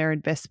return on their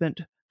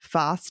investment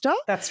faster.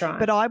 That's right.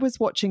 But I was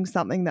watching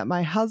something that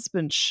my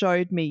husband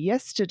showed me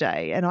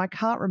yesterday, and I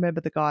can't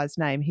remember the guy's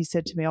name. He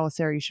said to me, oh,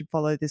 Sarah, you should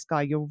follow this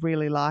guy. You'll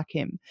really like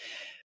him.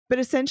 But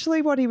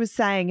essentially what he was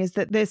saying is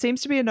that there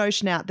seems to be a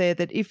notion out there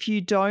that if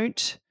you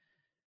don't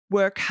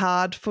work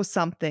hard for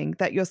something,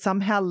 that you're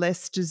somehow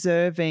less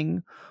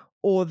deserving,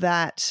 or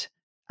that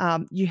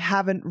you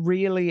haven't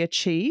really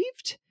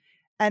achieved.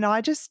 And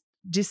I just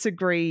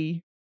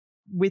disagree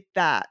with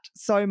that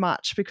so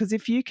much, because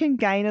if you can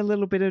gain a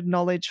little bit of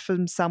knowledge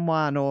from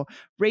someone, or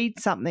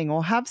read something,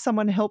 or have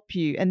someone help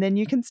you, and then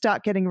you can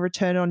start getting a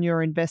return on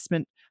your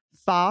investment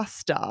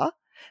faster,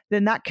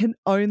 then that can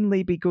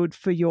only be good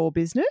for your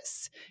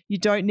business. You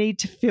don't need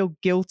to feel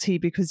guilty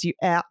because you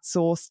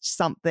outsourced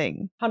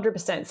something.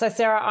 100%. So,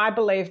 Sarah, I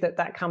believe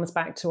that comes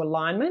back to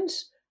alignment.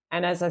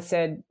 And as I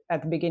said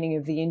at the beginning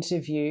of the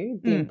interview,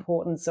 the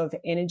importance of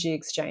energy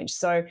exchange.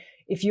 So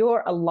if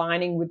you're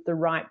aligning with the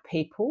right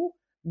people,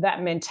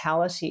 that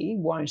mentality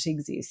won't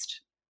exist.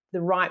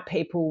 The right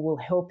people will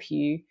help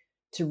you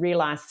to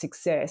realize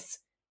success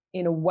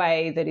in a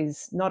way that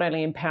is not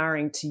only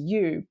empowering to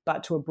you,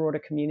 but to a broader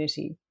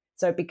community.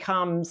 So it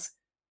becomes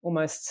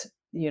almost,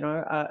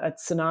 a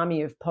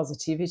tsunami of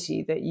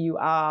positivity that you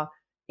are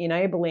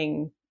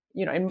enabling.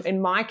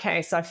 In my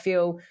case, I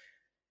feel,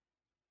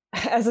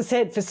 as I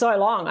said, for so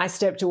long, I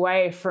stepped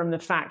away from the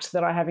fact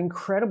that I have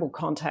incredible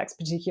contacts,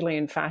 particularly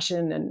in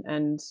fashion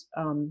and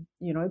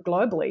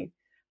globally.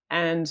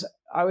 And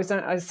I was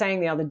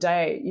saying the other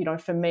day,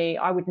 for me,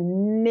 I would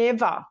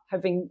never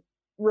have been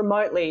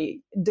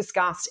remotely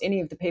discussed any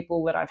of the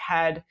people that I've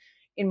had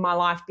in my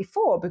life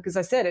before, because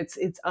I said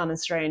it's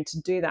un-Australian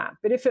to do that.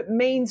 But if it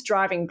means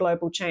driving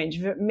global change,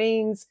 if it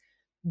means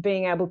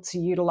being able to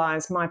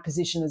utilize my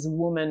position as a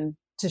woman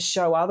to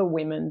show other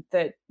women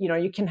that,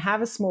 you can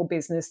have a small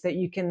business, that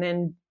you can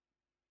then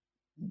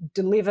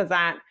deliver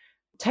that,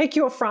 take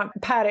your front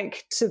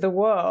paddock to the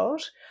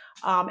world,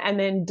 and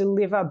then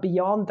deliver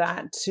beyond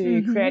that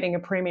to creating a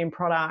premium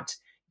product,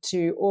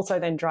 to also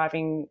then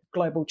driving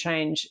global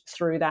change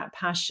through that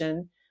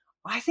passion.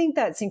 I think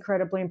that's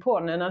incredibly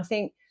important. And I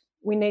think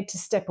we need to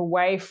step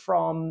away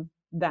from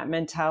that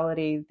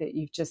mentality that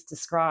you've just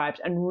described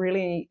and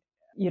really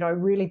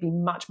be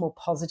much more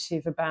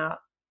positive about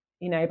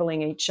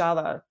enabling each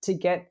other to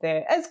get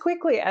there as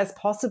quickly as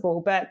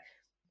possible. But,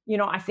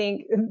 I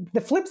think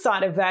the flip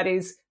side of that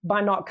is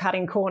by not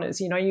cutting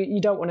corners. You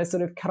don't want to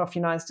sort of cut off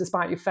your nose to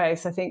spite your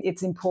face. I think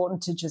it's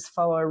important to just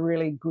follow a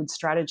really good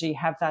strategy,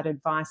 have that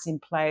advice in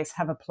place,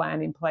 have a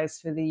plan in place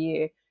for the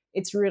year.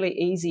 It's really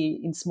easy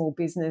in small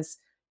business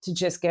to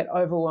just get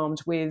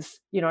overwhelmed with,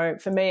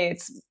 for me,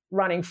 it's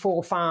running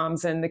 4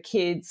 farms and the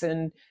kids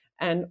and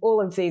all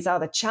of these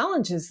other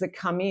challenges that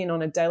come in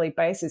on a daily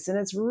basis. And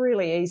it's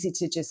really easy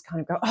to just kind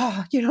of go,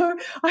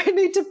 I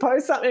need to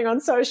post something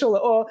on social,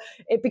 or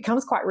it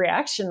becomes quite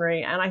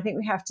reactionary. And I think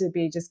we have to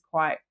be just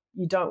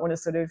you don't want to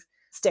sort of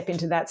step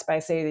into that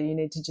space either. You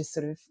need to just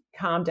sort of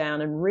calm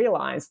down and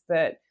realize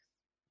that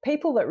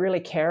people that really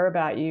care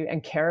about you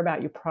and care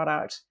about your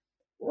product,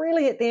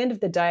 really at the end of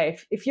the day,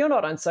 if you're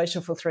not on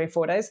social for 3 or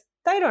 4 days,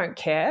 they don't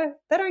care.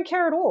 They don't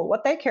care at all.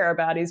 What they care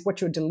about is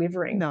what you're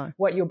delivering,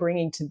 what you're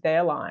bringing to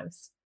their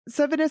lives.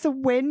 So, Vanessa,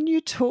 when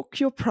you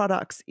took your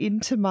products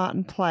into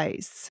Martin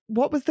Place,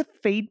 what was the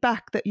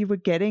feedback that you were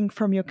getting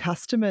from your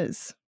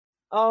customers?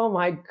 Oh,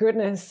 my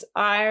goodness.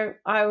 I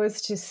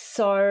was just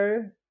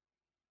so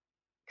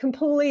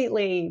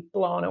completely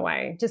blown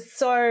away. Just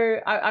so,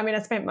 I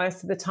spent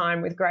most of the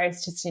time with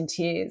Grace just in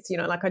tears,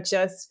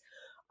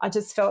 I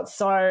just felt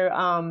so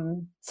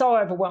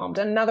overwhelmed.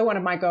 And another one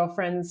of my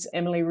girlfriends,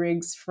 Emily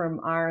Riggs from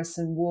Iris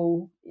and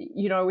Wool,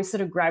 we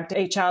sort of grabbed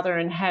each other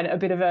and had a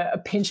bit of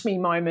a pinch me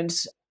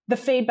moment. The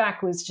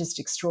feedback was just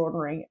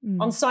extraordinary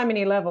on so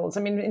many levels.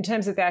 I mean, in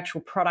terms of the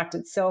actual product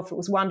itself, it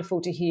was wonderful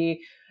to hear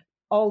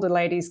older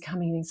ladies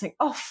coming in and saying,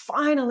 oh,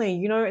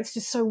 finally, it's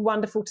just so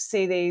wonderful to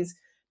see these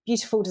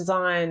beautiful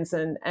designs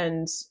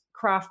and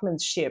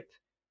craftsmanship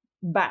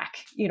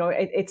back.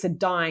 It's a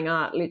dying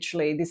art,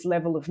 literally, this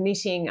level of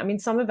knitting. I mean,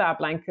 some of our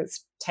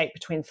blankets take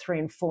between 3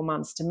 and 4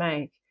 months to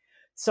make.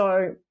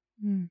 So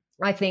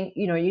I think,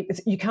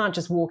 you can't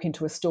just walk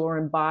into a store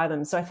and buy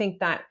them. So I think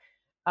that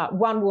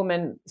one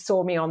woman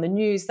saw me on the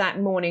news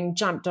that morning,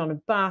 jumped on a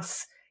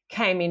bus,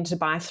 came in to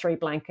buy 3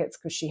 blankets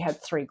because she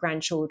had 3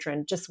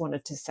 grandchildren, just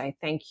wanted to say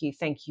thank you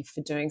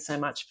for doing so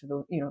much for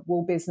the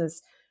wool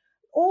business.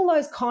 All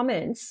those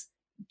comments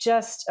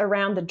just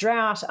around the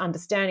drought,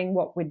 understanding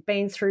what we'd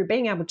been through,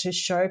 being able to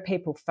show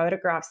people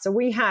photographs. So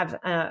we have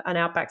an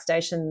outback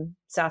station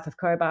south of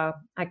Cobar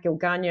at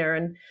Gilganya,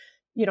 and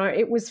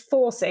it was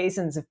 4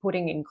 seasons of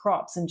putting in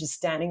crops and just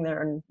standing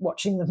there and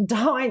watching them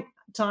die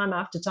time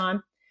after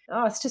time.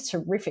 Oh, it's just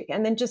horrific.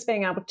 And then just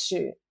being able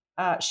to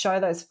show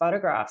those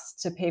photographs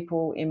to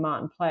people in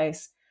Martin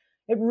Place,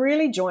 it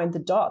really joined the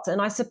dots. And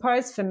I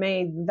suppose for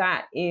me,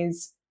 that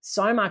is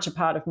so much a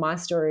part of my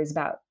story, is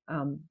about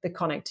the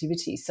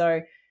connectivity.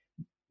 So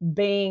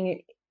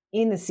being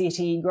in the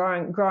city,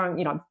 growing,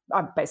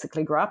 I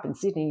basically grew up in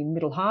Sydney,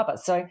 Middle Harbour.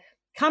 So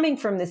coming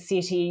from the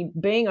city,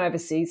 being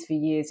overseas for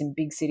years in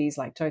big cities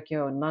like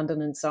Tokyo and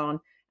London and so on,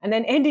 and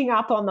then ending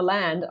up on the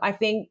land, I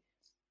think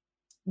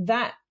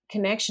that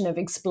connection of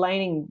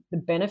explaining the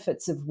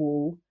benefits of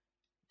wool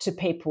to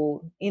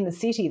people in the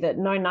city that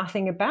know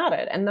nothing about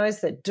it, and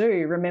those that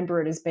do remember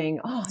it as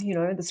being,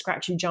 the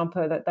scratchy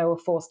jumper that they were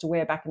forced to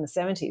wear back in the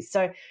 70s.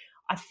 So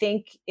I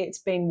think it's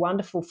been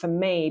wonderful for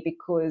me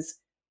because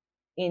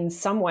in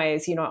some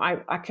ways,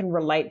 I can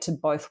relate to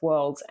both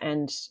worlds,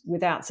 and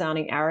without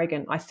sounding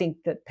arrogant, I think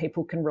that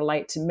people can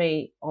relate to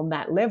me on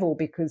that level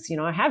because,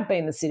 I have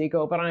been the city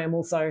girl, but I am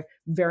also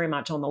very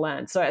much on the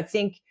land. So I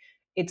think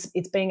it's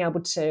being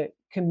able to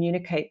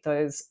communicate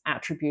those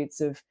attributes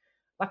of,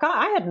 like,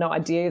 I had no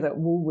idea that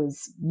wool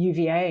was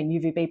UVA and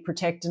UVB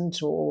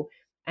protectant or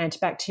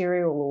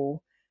antibacterial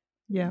or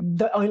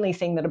the only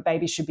thing that a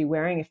baby should be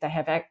wearing if they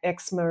have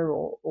eczema,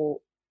 or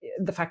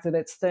the fact that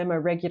it's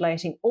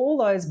thermoregulating. All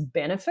those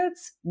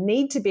benefits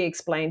need to be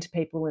explained to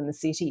people in the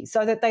city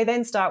so that they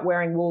then start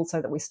wearing wool so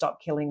that we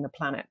stop killing the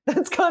planet.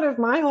 That's kind of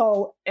my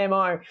whole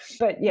MO.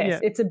 But yes,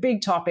 it's a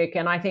big topic.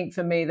 And I think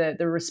for me,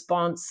 the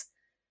response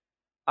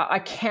I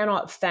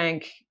cannot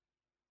thank,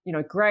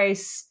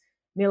 Grace,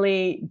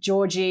 Millie,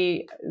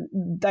 Georgie,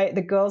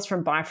 the girls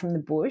from Buy from the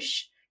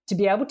Bush, to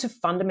be able to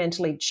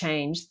fundamentally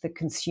change the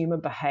consumer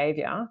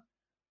behavior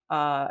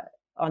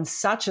on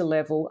such a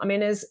level. I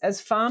mean,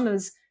 as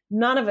farmers,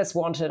 none of us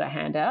wanted a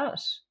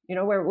handout.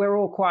 We're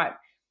all quite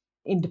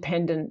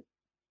independent.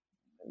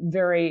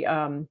 Very,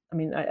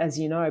 as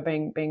you know,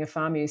 being a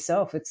farmer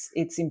yourself,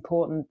 it's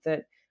important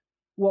that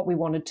what we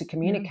wanted to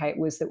communicate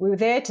was that we were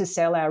there to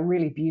sell our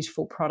really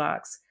beautiful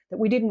products, that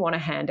we didn't want a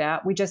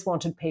handout. We just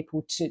wanted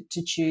people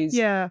to choose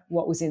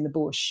what was in the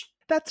bush.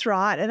 That's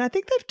right. And I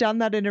think they've done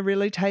that in a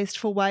really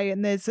tasteful way.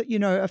 And there's,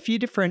 a few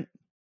different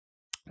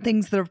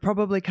things that have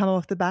probably come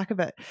off the back of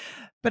it.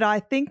 But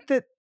I think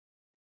that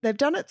they've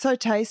done it so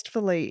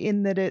tastefully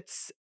in that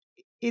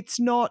it's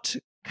not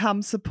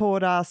come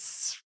support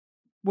us,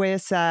 we're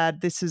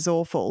sad, this is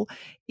awful.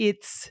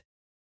 It's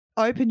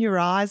open your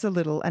eyes a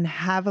little and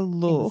have a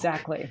look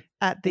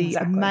at the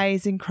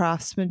amazing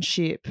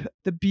craftsmanship,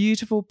 the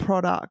beautiful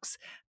products,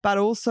 but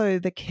also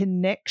the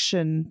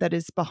connection that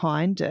is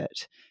behind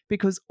it,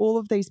 because all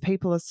of these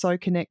people are so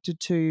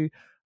connected to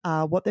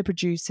what they're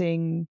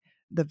producing,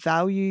 the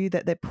value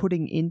that they're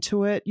putting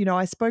into it.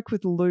 I spoke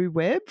with Lou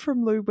Webb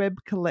from Lou Webb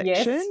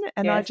Collection,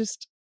 and I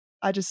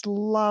just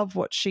love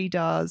what she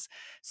does.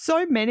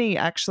 So many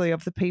actually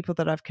of the people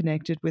that I've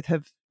connected with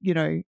have,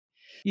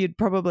 you'd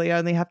probably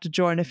only have to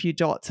join a few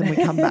dots and we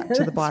come back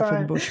to the Buy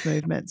from the Bush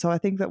movement. So I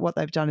think that what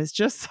they've done is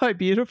just so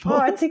beautiful.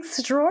 Oh, it's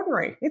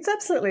extraordinary. It's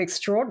absolutely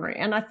extraordinary.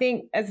 And I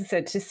think, as I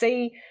said, to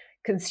see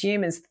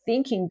consumers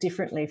thinking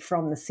differently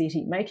from the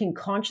city, making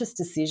conscious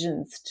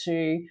decisions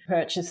to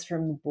purchase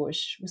from the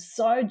bush was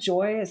so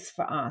joyous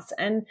for us.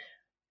 And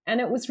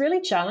it was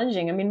really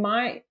challenging. I mean,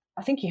 I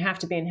think you have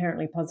to be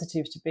inherently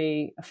positive to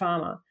be a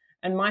farmer.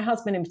 And my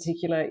husband in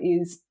particular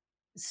is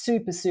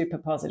super, super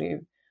positive.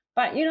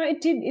 But,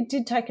 it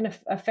did take an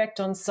effect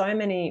on so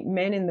many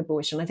men in the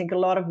bush. And I think a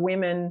lot of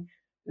women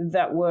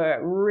that were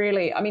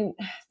really,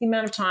 the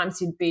amount of times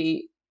you'd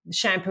be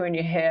shampooing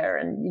your hair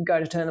and you'd go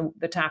to turn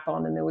the tap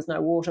on and there was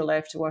no water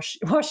left to wash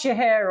your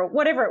hair, or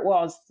whatever it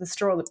was, the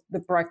straw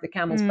that broke the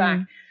camel's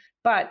back.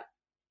 But,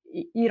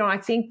 I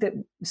think that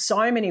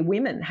so many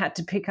women had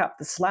to pick up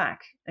the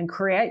slack and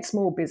create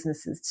small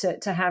businesses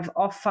to have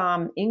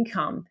off-farm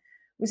income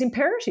was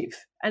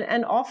imperative.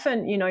 And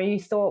often, you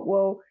thought,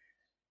 well,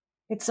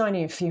 it's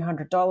only a few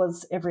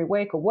 $100s every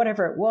week or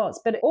whatever it was.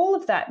 But all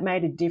of that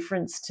made a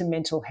difference to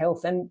mental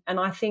health. And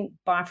I think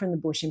Buy from the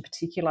Bush in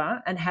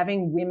particular, and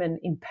having women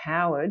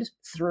empowered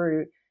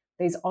through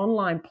these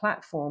online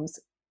platforms,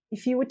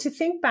 if you were to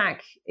think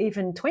back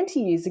even 20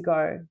 years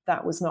ago,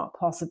 that was not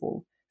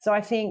possible. So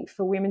I think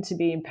for women to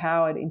be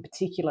empowered in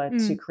particular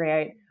to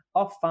create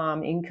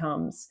off-farm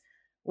incomes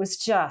was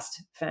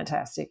just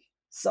fantastic.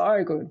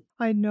 So good.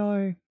 I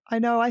know.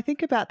 I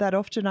think about that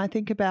often. I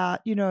think about,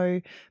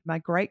 my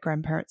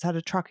great-grandparents had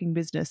a trucking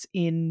business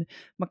in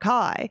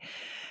Mackay.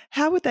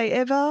 How would they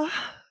ever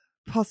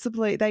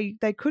possibly,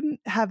 they couldn't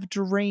have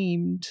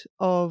dreamed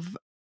of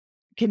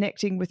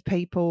connecting with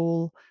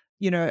people,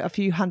 a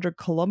few 100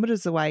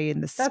 kilometres away in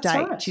the state,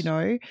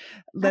 right.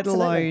 Let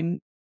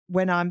alone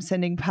when I'm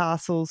sending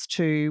parcels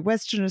to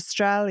Western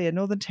Australia,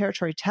 Northern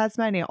Territory,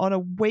 Tasmania on a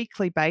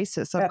weekly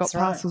basis. I've got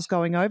parcels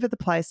going over the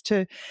place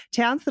to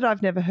towns that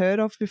I've never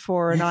heard of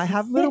before, and I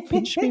have little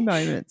pinch me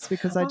moments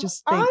because I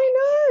just think,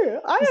 I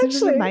know.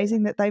 Isn't it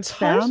amazing that they've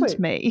found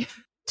me?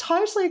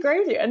 Totally agree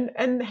with you.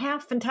 And how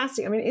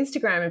fantastic. I mean,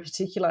 Instagram in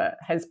particular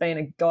has been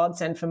a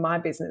godsend for my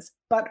business.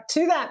 But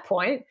to that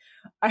point,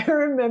 I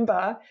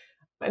remember,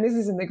 and this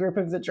is in the grip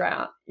of the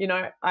drought,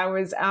 I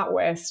was out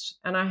west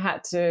and I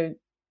had to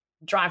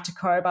drive to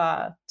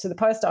Cobar to the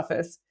post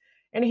office.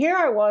 And here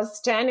I was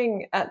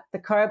standing at the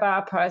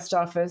Cobar post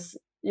office,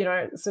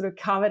 sort of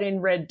covered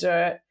in red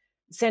dirt,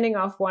 sending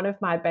off one of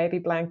my baby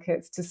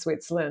blankets to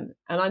Switzerland.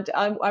 And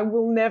I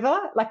will never,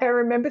 I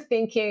remember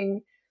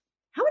thinking,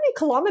 how many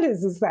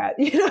kilometers is that?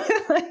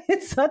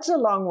 It's such a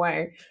long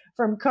way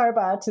from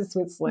Cobar to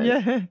Switzerland.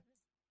 Yeah.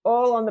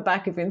 All on the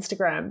back of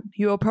Instagram.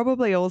 You're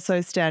probably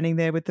also standing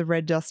there with the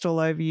red dust all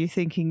over you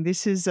thinking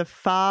this is a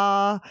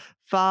far,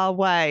 far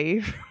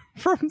way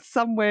from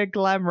somewhere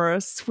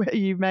glamorous where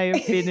you may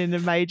have been in a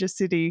major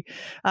city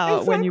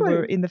when you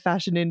were in the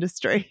fashion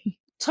industry.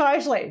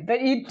 Totally. But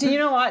do you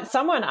know what?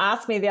 Someone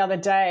asked me the other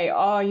day,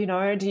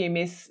 do you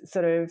miss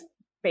sort of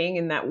being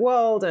in that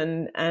world?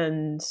 And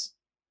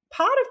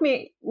part of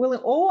me will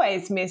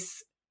always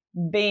miss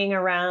being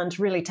around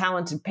really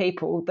talented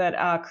people that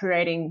are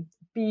creating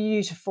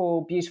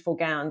beautiful, beautiful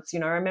gowns.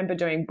 I remember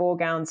doing ball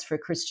gowns for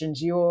Christian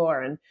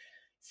Dior and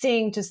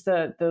seeing just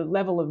the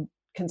level of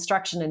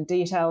construction and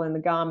detail in the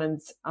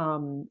garments,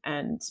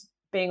 and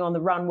being on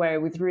the runway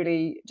with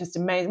really just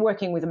amazing,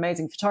 working with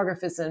amazing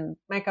photographers and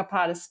makeup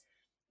artists.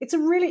 It's a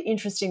really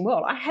interesting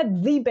world. I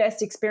had the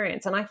best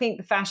experience, and I think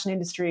the fashion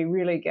industry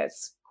really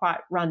gets quite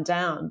run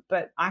down,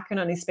 but I can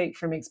only speak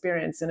from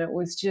experience, and it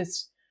was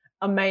just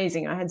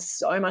amazing. I had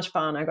so much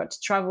fun. I got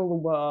to travel the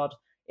world.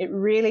 It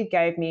really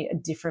gave me a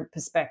different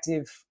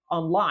perspective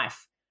on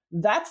life.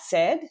 That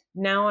said,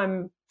 now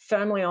I'm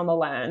firmly on the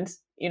land.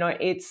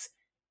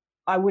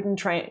 I wouldn't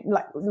trade,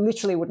 like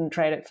literally wouldn't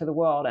trade it for the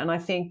world. And I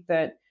think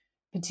that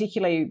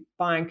particularly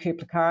buying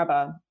Kupla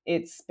Kharaba,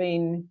 it's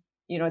been,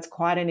 it's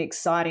quite an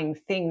exciting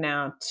thing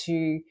now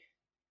to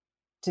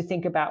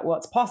think about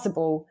what's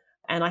possible.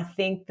 And I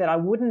think that I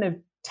wouldn't have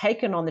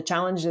taken on the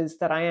challenges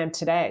that I am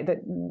today that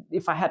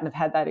if I hadn't have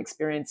had that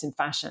experience in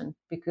fashion,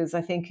 because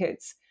I think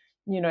it's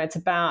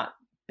about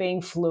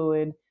being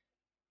fluid,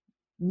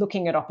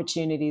 looking at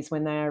opportunities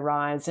when they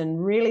arise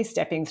and really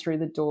stepping through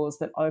the doors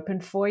that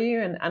open for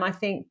you. And I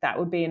think that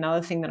would be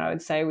another thing that I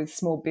would say with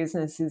small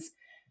business is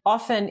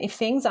often if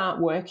things aren't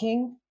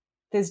working,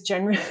 there's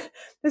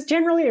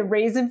generally a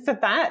reason for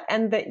that,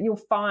 and that you'll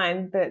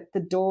find that the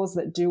doors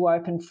that do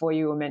open for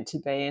you are meant to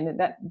be. And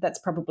that's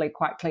probably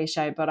quite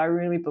cliche, but I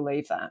really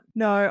believe that.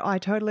 No, I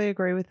totally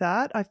agree with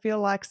that. I feel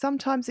like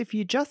sometimes if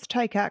you just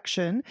take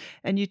action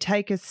and you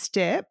take a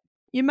step,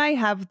 you may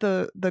have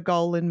the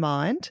goal in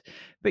mind,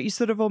 but you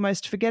sort of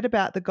almost forget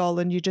about the goal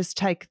and you just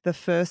take the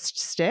first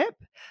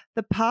step.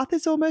 The path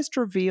is almost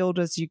revealed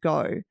as you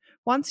go.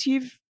 Once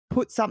you've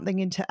put something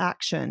into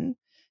action,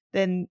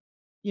 then,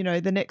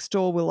 the next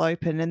door will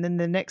open, and then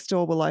the next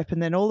door will open.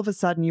 Then all of a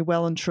sudden you're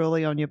well and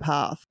truly on your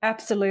path.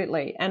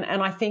 Absolutely. And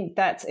I think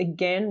that's,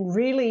 again,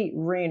 really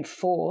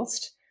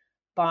reinforced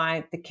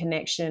by the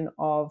connection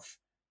of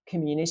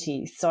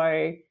community.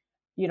 So,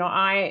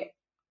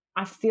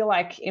 I feel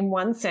like in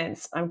one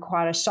sense, I'm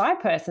quite a shy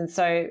person.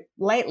 So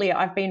lately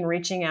I've been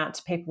reaching out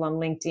to people on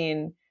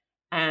LinkedIn,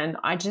 and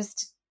I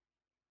just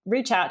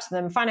reach out to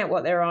them, find out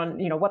what they're on,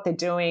 what they're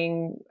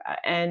doing,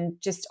 and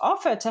just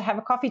offer to have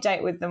a coffee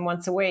date with them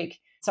once a week.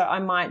 So I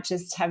might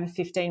just have a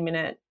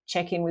 15-minute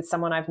check-in with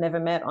someone I've never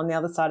met on the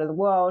other side of the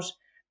world,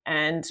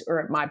 or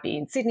it might be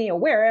in Sydney or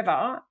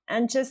wherever,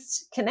 and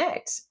just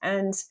connect.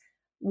 And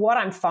what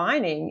I'm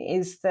finding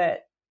is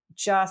that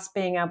just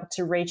being able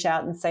to reach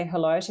out and say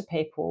hello to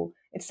people,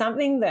 it's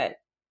something that,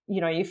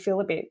 you feel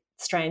a bit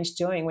strange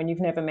doing when you've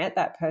never met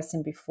that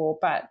person before.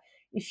 But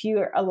if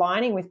you're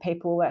aligning with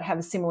people that have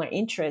a similar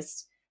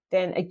interest,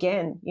 then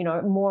again,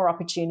 more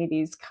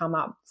opportunities come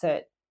up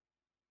that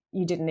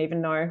you didn't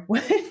even know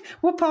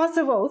were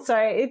possible. So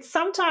it's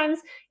sometimes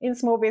in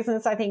small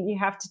business, I think you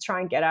have to try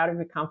and get out of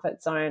your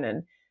comfort zone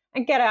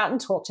and get out and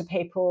talk to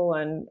people.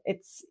 And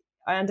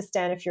I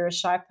understand if you're a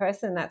shy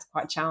person, that's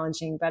quite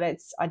challenging, but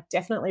I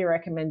definitely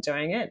recommend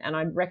doing it. And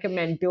I'd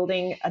recommend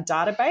building a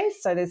database.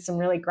 So there's some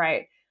really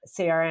great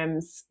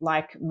CRMs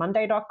like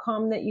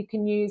Monday.com that you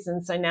can use.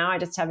 And so now I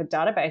just have a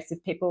database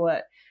of people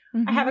that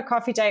I have a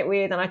coffee date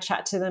with, and I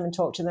chat to them and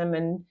talk to them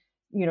and,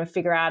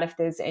 figure out if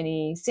there's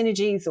any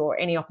synergies or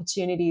any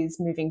opportunities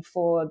moving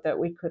forward that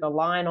we could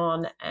align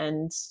on.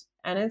 And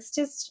it's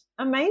just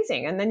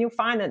amazing. And then you'll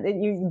find that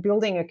you're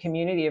building a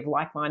community of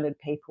like-minded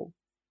people.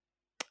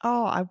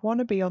 Oh, I want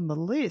to be on the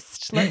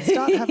list. Let's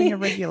start having a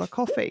regular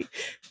coffee.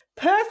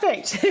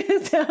 Perfect.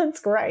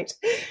 Sounds great.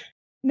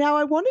 Now,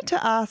 I wanted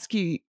to ask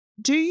you,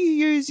 do you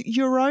use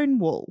your own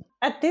wool?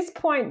 At this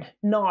point,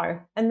 no.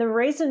 And the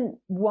reason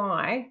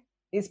why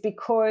is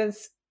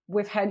because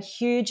we've had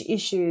huge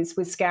issues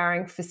with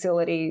scouring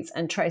facilities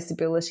and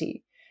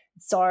traceability.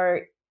 So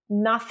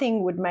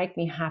nothing would make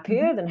me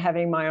happier than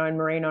having my own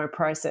merino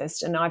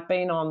processed. And I've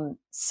been on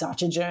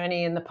such a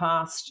journey in the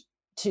past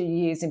 2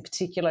 years in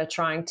particular,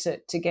 trying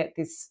to get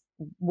this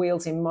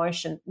wheels in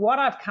motion. What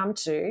I've come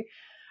to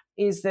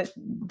is that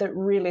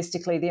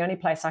realistically the only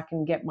place I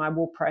can get my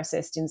wool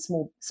processed in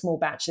small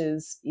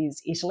batches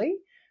is Italy.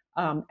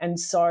 And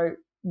so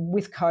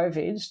with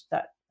COVID,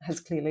 that has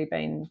clearly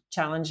been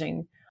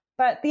challenging.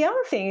 But the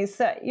other thing is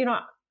that,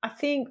 I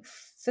think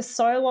for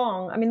so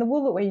long, the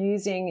wool that we're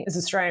using is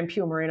Australian,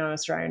 pure merino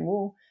Australian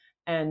wool.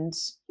 And,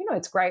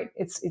 it's great.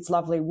 It's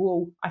lovely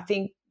wool. I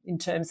think in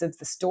terms of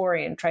the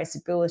story and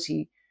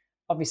traceability,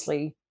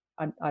 obviously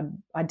I'd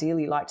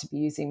ideally like to be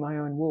using my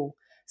own wool.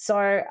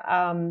 So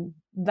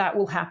that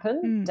will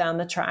happen down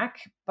the track.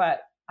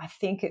 But I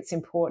think it's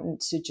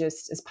important to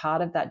just, as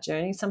part of that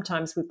journey,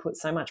 sometimes we put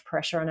so much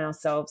pressure on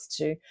ourselves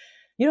to,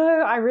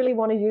 I really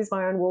want to use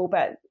my own wool,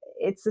 but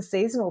it's a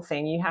seasonal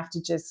thing. You have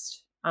to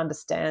just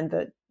understand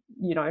that,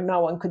 no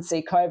one could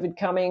see COVID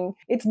coming.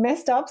 It's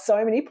messed up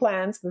so many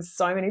plans for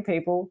so many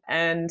people.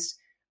 And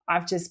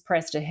I've just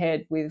pressed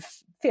ahead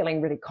with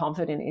feeling really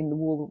confident in the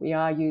wool that we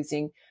are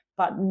using,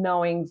 but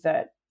knowing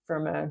that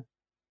from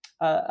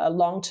a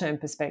long-term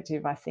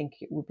perspective, I think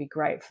it would be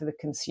great for the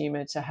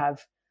consumer to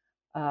have,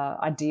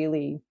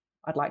 ideally,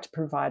 I'd like to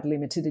provide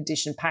limited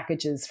edition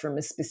packages from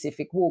a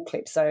specific wool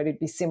clip. So it'd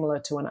be similar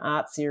to an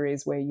art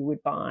series where you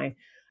would buy,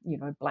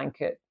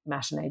 blanket,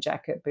 matinee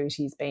jacket,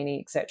 booties,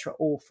 beanie, etc.,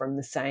 all from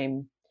the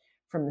same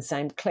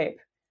clip.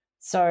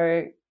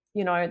 So,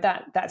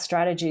 that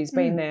strategy has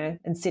been there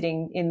and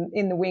sitting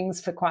in the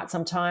wings for quite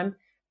some time.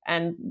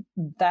 And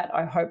that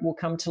I hope will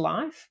come to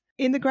life.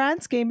 In the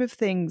grand scheme of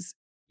things,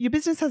 your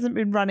business hasn't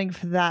been running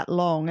for that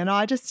long. And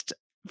I just,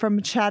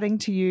 from chatting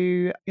to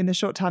you in the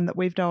short time that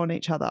we've known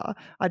each other,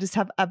 I just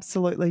have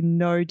absolutely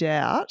no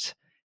doubt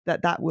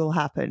that will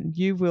happen.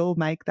 You will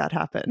make that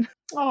happen.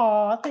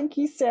 Oh, thank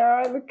you,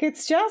 Sarah. Look,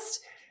 it's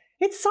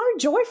It's so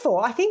joyful.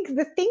 I think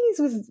the thing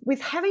is with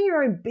having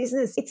your own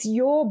business, it's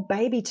your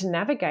baby to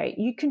navigate.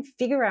 You can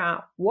figure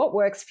out what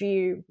works for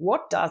you,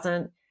 what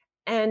doesn't.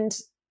 And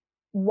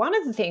one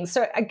of the things,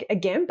 so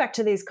again, back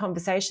to these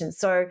conversations.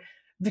 So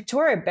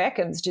Victoria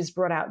Beckham's just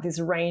brought out this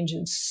range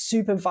of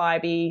super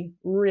vibey,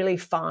 really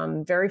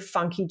fun, very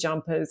funky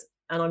jumpers.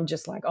 And I'm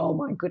just like, oh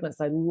my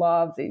goodness, I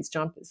love these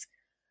jumpers.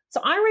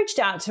 So I reached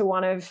out to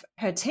one of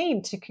her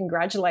team to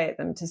congratulate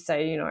them, to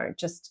say,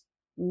 just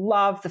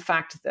love the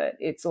fact that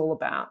it's all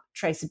about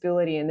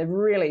traceability, and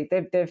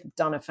they've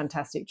done a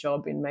fantastic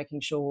job in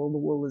making sure all the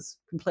wool is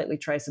completely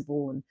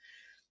traceable, and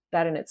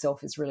that in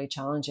itself is really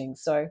challenging.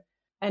 So,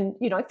 and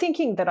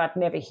thinking that I'd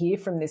never hear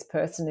from this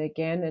person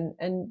again,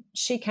 and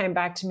she came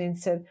back to me and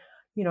said,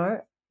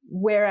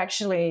 we're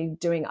actually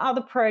doing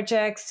other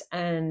projects,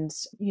 and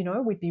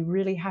we'd be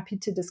really happy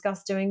to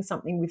discuss doing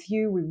something with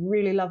you. We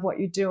really love what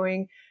you're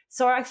doing.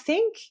 So I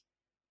think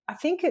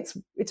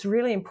it's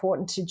really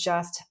important to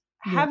just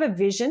have a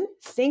vision,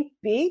 think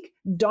big,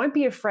 don't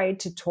be afraid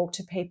to talk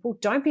to people,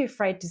 don't be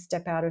afraid to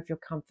step out of your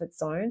comfort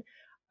zone.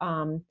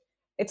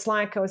 It's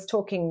like I was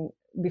talking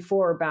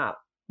before about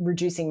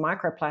reducing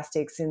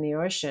microplastics in the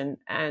ocean,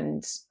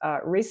 and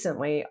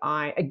recently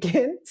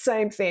again,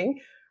 same thing,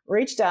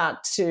 reached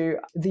out to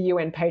the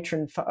UN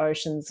patron for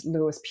oceans,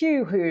 Lewis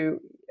Pugh, who,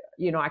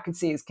 I could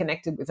see is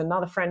connected with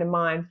another friend of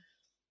mine,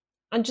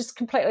 and just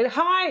completely,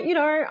 hi,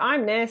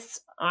 I'm Ness.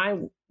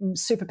 I'm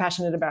super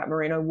passionate about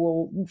merino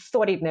wool.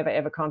 Thought he'd never,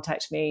 ever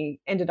contact me.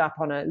 Ended up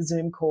on a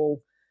Zoom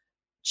call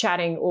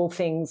chatting all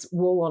things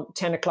wool on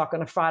 10 o'clock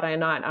on a Friday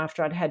night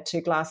after I'd had 2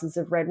 glasses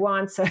of red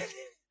wine. So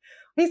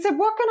he said,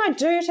 what can I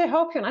do to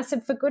help you? And I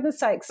said, for goodness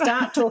sake,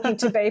 start talking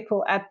to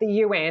people at the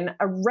UN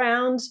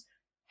around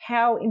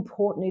how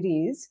important it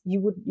is.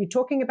 You're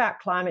talking about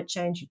climate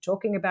change. You're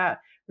talking about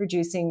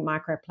reducing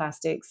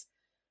microplastics.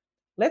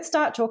 Let's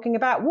start talking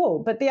about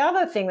wool. But the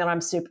other thing that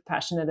I'm super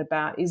passionate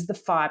about is the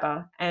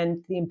fibre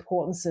and the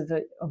importance of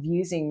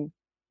using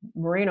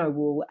merino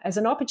wool as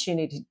an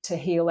opportunity to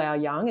heal our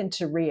young and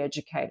to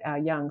re-educate our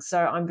young.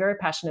 So I'm very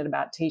passionate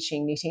about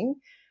teaching knitting,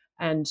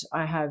 and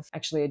I have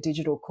actually a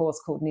digital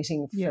course called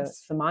Knitting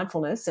for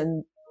Mindfulness,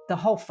 and the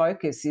whole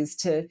focus is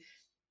to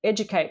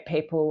educate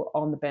people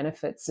on the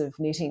benefits of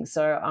knitting.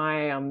 So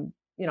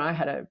I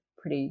had a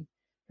pretty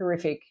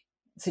horrific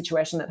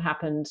situation that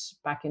happened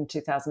back in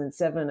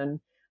 2007 and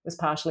was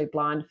partially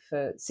blind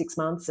for 6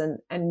 months, and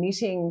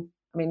knitting,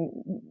 I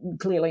mean,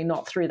 clearly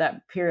not through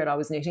that period I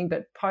was knitting,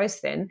 but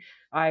post then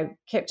I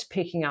kept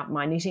picking up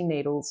my knitting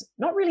needles,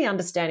 not really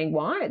understanding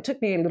why. It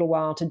took me a little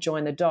while to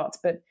join the dots,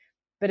 but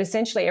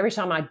essentially every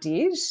time I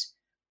did,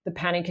 the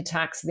panic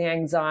attacks, the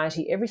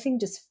anxiety, everything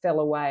just fell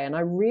away. And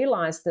I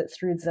realized that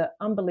through the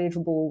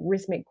unbelievable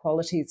rhythmic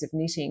qualities of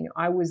knitting,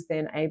 I was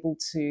then able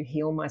to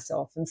heal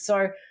myself. And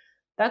so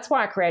that's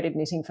why I created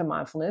Knitting for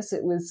Mindfulness.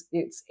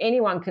 It's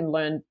anyone can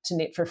learn to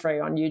knit for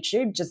free on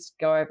YouTube. Just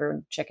go over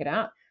and check it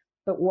out.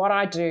 But what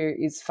I do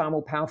is far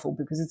more powerful,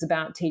 because it's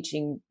about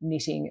teaching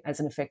knitting as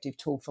an effective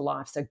tool for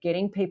life. So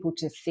getting people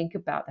to think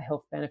about the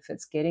health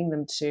benefits, getting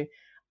them to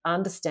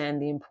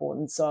understand the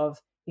importance of,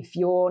 if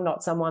you're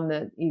not someone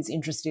that is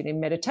interested in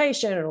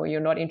meditation, or you're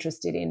not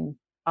interested in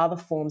other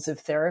forms of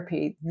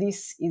therapy,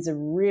 this is a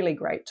really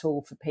great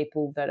tool for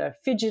people that are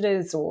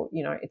fidgeters, or,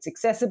 it's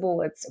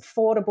accessible, it's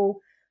affordable,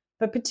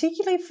 but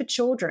particularly for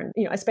children,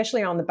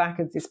 especially on the back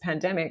of this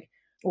pandemic.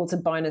 Well, it's a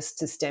bonus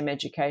to STEM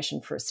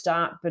education for a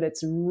start, but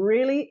it's a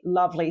really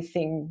lovely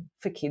thing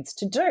for kids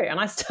to do. And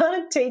I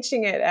started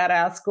teaching it at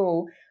our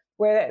school,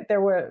 where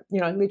there were,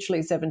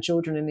 literally 7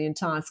 children in the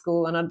entire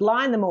school, and I'd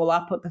line them all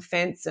up at the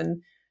fence,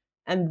 and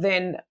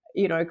then,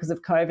 because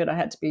of COVID, I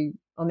had to be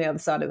on the other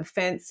side of the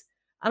fence,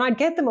 and I'd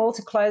get them all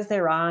to close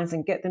their eyes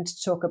and get them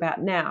to talk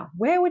about, now,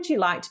 where would you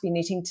like to be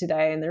knitting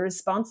today? And the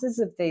responses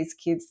of these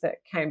kids that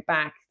came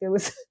back, there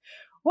was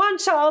one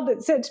child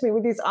that said to me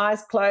with his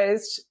eyes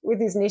closed, with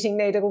his knitting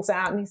needles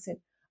out, and he said,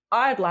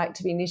 I'd like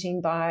to be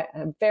knitting by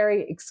a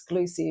very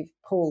exclusive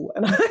pool.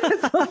 And I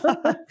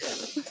thought,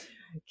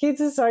 kids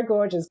are so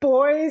gorgeous.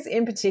 Boys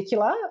in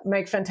particular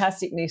make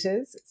fantastic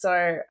knitters.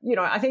 So,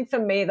 I think for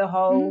me, the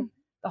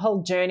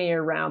whole journey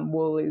around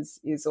wool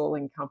is all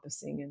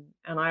encompassing.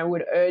 And I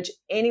would urge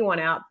anyone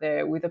out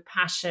there with a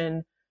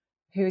passion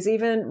who's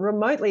even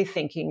remotely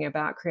thinking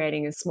about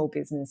creating a small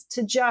business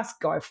to just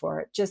go for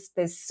it.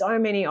 There's so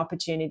many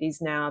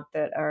opportunities now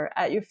that are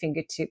at your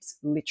fingertips,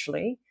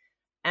 literally.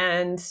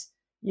 And,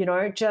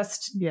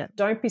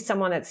 don't be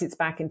someone that sits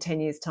back in 10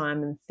 years'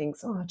 time and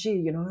thinks, oh,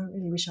 gee, I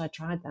really wish I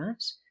tried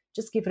that.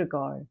 Just give it a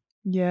go.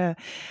 Yeah.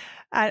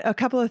 A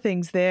couple of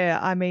things there.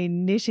 I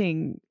mean,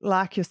 knitting,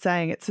 like you're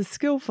saying, it's a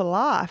skill for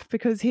life,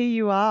 because here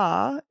you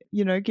are,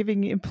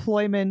 giving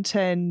employment,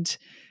 and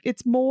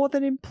it's more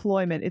than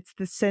employment. It's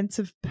the sense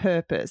of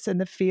purpose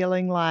and the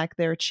feeling like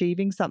they're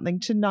achieving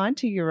something to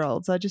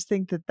 90-year-olds. I just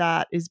think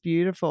that is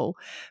beautiful.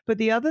 But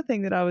the other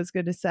thing that I was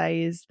going to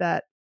say is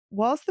that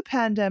whilst the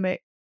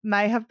pandemic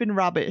may have been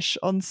rubbish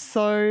on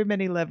so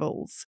many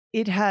levels,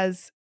 it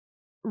has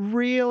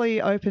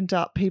really opened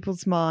up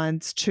people's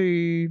minds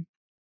to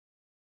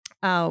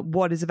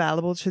what is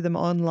available to them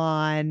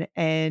online,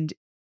 and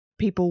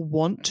people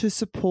want to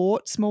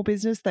support small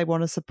business. They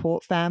want to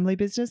support family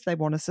business. They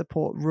want to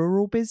support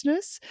rural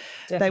business.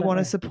 Definitely. They want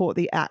to support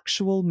the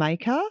actual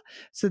maker.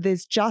 So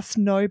there's just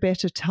no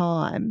better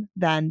time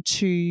than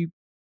to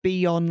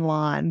be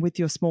online with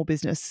your small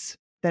business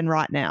than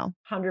right now.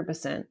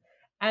 100%.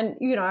 And,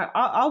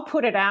 I'll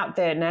put it out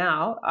there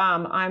now.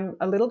 I'm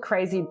a little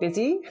crazy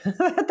busy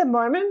at the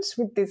moment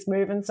with this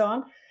move and so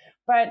on.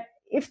 But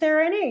if there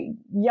are any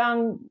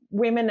young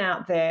women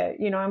out there,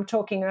 I'm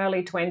talking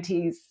early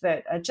 20s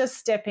that are just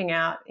stepping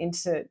out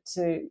into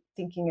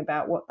thinking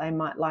about what they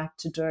might like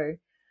to do,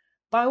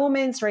 by all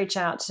means, reach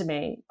out to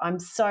me. I'm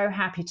so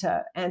happy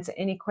to answer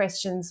any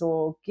questions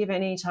or give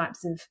any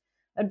types of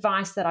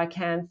advice that I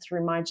can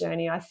through my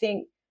journey. I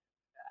think,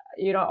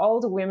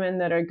 older women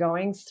that are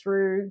going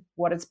through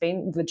what it's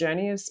been, the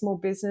journey of small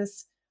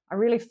business, I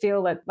really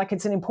feel that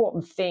it's an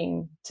important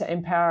thing to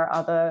empower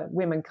other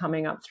women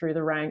coming up through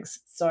the ranks.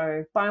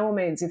 So by all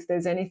means, if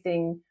there's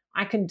anything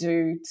I can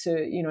do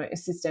to,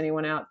 assist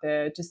anyone out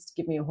there, just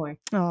give me a hoy.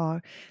 Oh,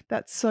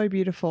 that's so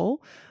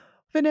beautiful.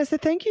 Vanessa,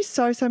 thank you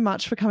so, so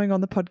much for coming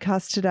on the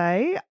podcast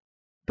today.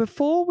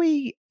 Before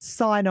we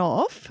sign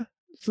off,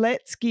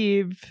 let's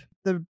give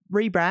the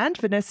rebrand,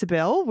 Vanessa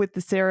Bell, with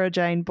the Sarah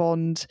Jane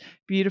Bond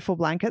beautiful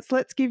blankets.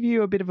 Let's give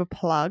you a bit of a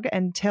plug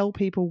and tell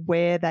people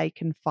where they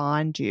can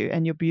find you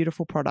and your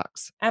beautiful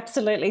products.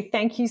 Absolutely.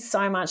 Thank you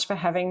so much for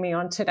having me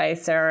on today,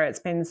 Sarah. It's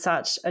been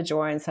such a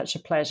joy and such a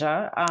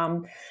pleasure.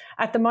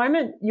 At the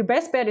moment, your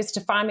best bet is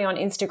to find me on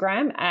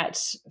Instagram at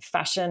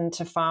Fashion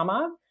to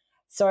Farmer.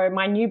 So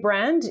my new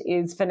brand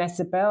is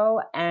Vanessa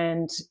Bell,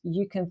 and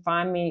you can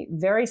find me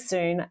very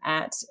soon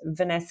at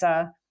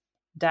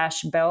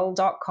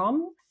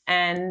vanessa-bell.com.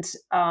 And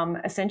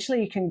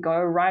essentially you can go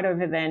right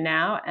over there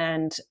now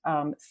and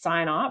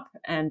sign up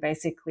and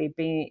basically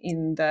be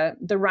in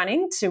the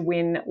running to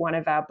win one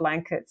of our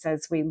blankets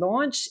as we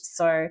launch.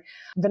 So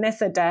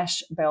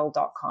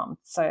vanessa-bell.com.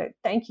 So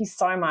thank you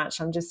so much.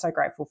 I'm just so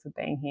grateful for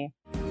being here.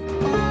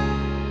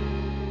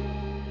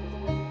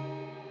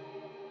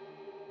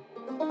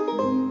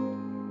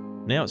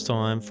 Now it's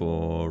time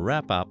for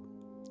Wrap Up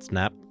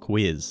Snap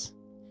Quiz.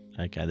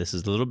 Okay, this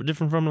is a little bit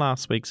different from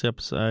last week's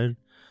episode.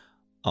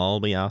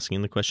 I'll be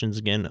asking the questions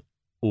again,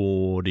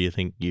 or do you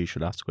think you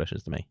should ask the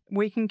questions to me?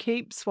 We can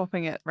keep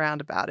swapping it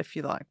roundabout if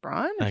you like,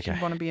 Brian, if you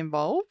want to be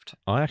involved.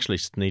 I actually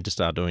need to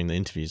start doing the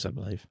interviews, I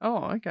believe.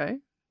 Oh, okay.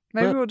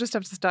 Maybe we'll just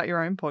have to start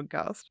your own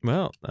podcast.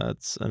 Well,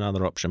 that's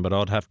another option, but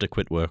I'd have to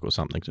quit work or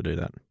something to do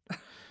that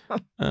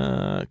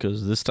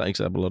because this takes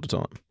up a lot of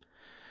time.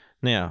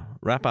 Now,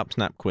 Wrap Up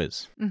Snap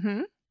Quiz.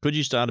 Mm-hmm. Could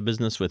you start a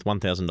business with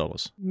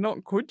 $1,000?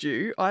 Not could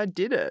you. I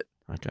did it.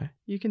 Okay.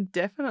 You can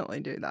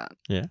definitely do that.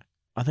 Yeah.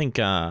 I think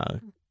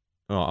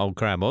old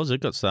Crab Oz,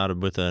 it got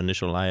started with an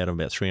initial layout of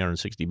about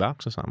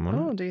 $360 or something.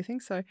 Oh, do you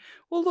think so?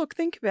 Well, look,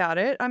 think about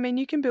it. I mean,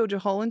 you can build your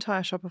whole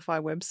entire Shopify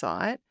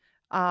website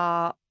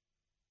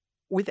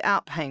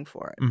without paying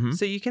for it. Mm-hmm.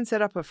 So you can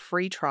set up a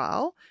free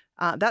trial.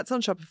 That's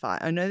on Shopify.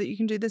 I know that you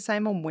can do the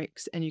same on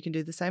Wix and you can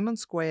do the same on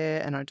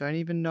Square, and I don't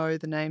even know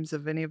the names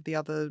of any of the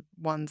other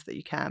ones that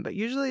you can, but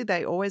usually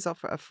they always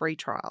offer a free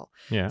trial.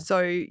 Yeah.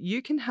 So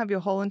you can have your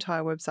whole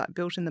entire website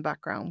built in the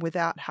background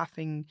without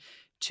having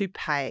to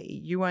pay.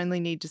 You only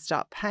need to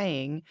start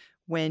paying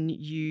when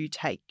you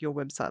take your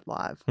website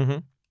live. Mm-hmm.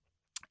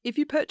 If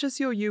you purchase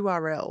your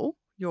URL,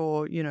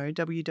 your,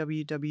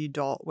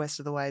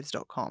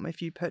 www.westofthewaves.com,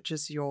 if you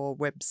purchase your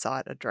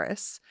website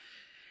address,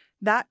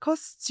 that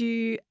costs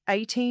you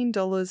 $18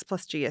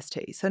 plus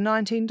GST, so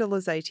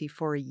 $19.80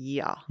 for a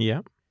year.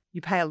 Yeah.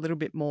 You pay a little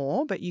bit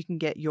more, but you can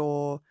get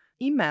your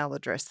email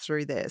address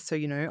through there. So,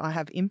 I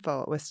have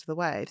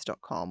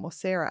info@westofthewaves.com or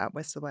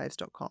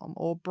sarah@westofthewaves.com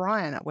or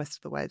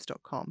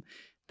brian@westofthewaves.com.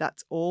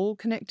 That's all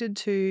connected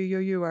to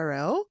your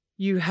URL.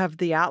 You have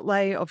the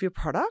outlay of your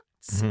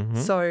products. Mm-hmm.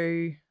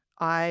 So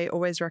I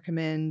always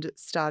recommend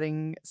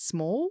starting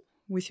small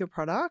with your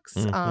products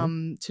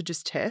to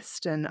just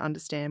test and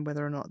understand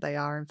whether or not they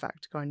are in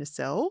fact going to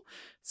sell.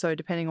 So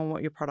depending on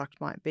what your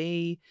product might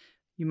be,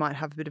 you might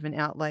have a bit of an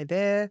outlay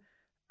there.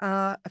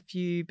 A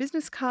few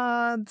business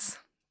cards,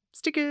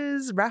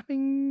 stickers,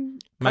 wrapping,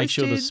 Make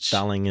sure the postage.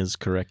 spelling is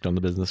correct on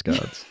the business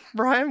cards.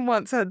 Brian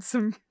once had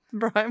some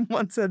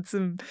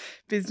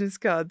business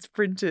cards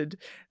printed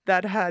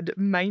that had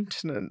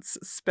maintenance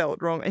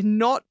spelt wrong, and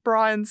not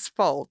Brian's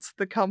fault,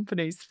 the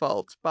company's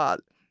fault,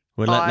 but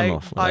We're letting them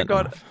off. I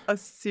got a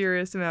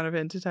serious amount of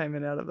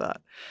entertainment out of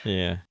that.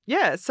 Yeah.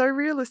 Yeah, so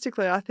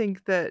realistically, I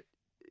think that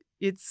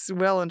it's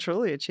well and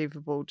truly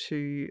achievable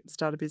to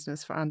start a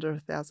business for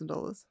under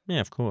 $1,000.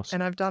 Yeah, of course.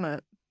 And I've done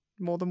it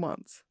more than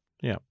once.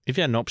 Yeah. If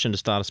you had an option to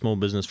start a small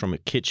business from a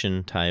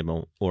kitchen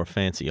table or a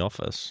fancy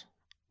office,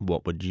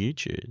 what would you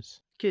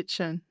choose?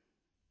 Kitchen.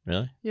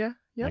 Really? Yeah.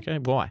 Okay.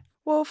 Why?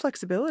 Well,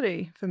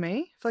 flexibility for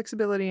me.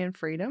 Flexibility and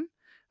freedom.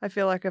 I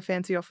feel like a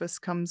fancy office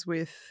comes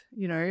with,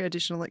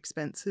 additional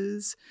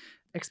expenses,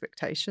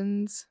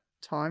 expectations,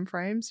 time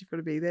frames. You've got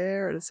to be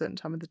there at a certain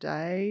time of the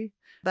day.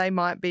 They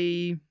might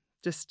be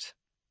just,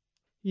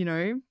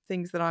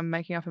 things that I'm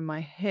making up in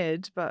my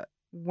head. But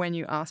when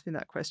you ask me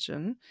that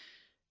question,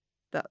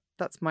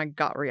 that's my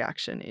gut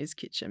reaction is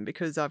kitchen,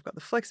 because I've got the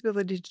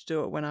flexibility to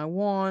do it when I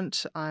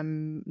want.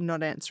 I'm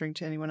not answering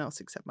to anyone else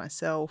except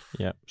myself.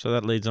 Yeah. So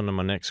that leads on to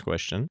my next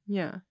question.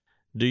 Yeah.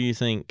 Do you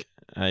think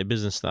a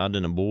business started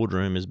in a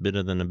boardroom is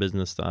better than a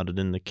business started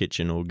in the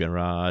kitchen or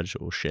garage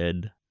or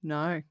shed?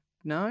 No.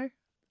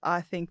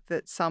 I think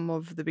that some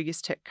of the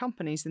biggest tech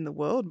companies in the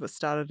world were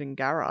started in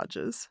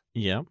garages.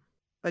 Yeah.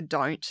 I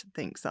don't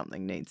think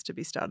something needs to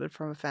be started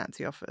from a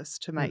fancy office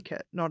to make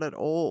it. Not at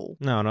all.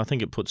 No, and I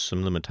think it puts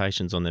some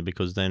limitations on there,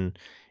 because then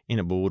in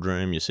a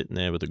boardroom you're sitting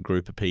there with a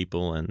group of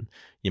people and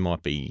you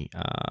might be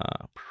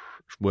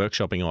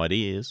workshopping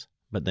ideas,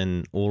 but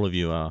then all of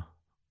you are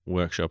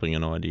workshopping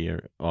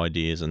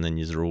ideas and then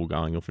you're all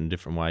going off in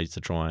different ways to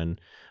try and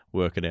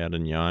work it out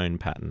in your own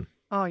pattern.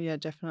 Oh, yeah,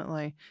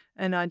 definitely.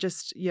 And I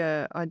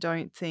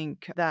don't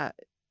think that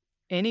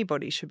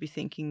anybody should be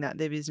thinking that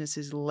their business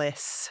is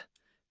less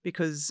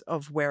because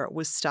of where it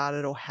was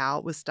started or how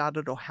it was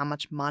started or how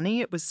much money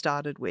it was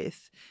started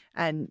with.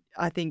 And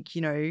I think,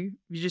 you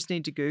just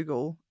need to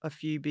Google a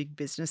few big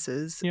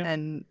businesses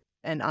and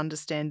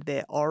understand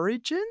their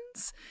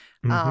origins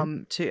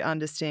to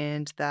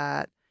understand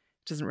that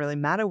it doesn't really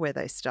matter where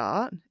they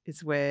start.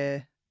 It's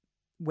where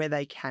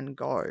they can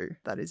go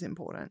that is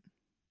important.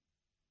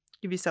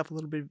 Give yourself a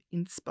little bit of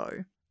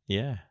inspo.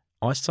 Yeah.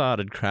 I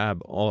started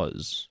Crab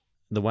Oz.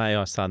 The way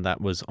I started that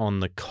was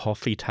on the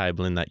coffee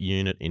table in that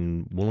unit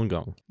in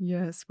Wollongong.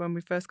 Yes, when we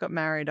first got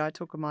married, I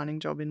took a mining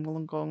job in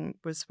Wollongong.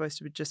 It was supposed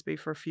to just be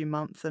for a few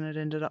months, and it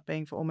ended up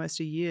being for almost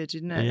a year,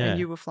 didn't it? Yeah. And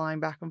you were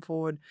flying back and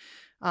forward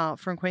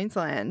from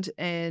Queensland,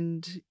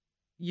 and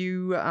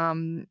you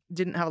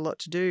didn't have a lot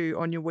to do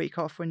on your week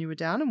off when you were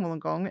down in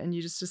Wollongong, and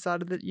you just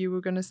decided that you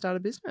were going to start a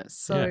business.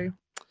 So,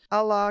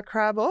 a la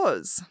Crab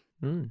Oz.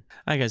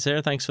 Okay,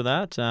 Sarah, thanks for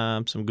that.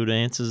 Some good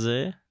answers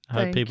there.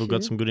 I hope people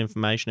got some good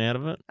information out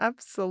of it.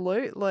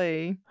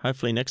 Absolutely.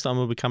 Hopefully next time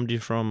we'll be coming to you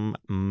from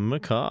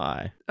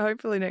Mackay.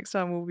 Hopefully next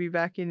time we'll be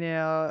back in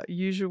our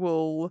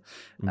usual...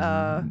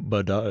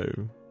 Boudoir.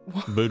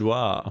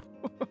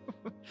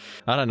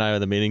 I don't know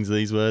the meanings of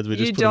these words. We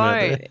just you put them out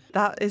there. Don't.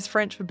 That is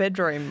French for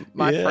bedroom,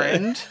 my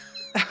friend.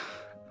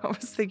 I was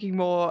thinking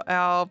more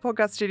our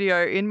podcast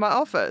studio in my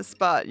office,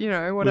 but,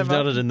 whatever. We've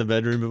done it in the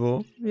bedroom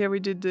before. Yeah, we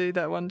did do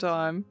that one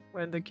time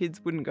when the kids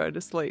wouldn't go to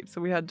sleep,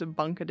 so we had to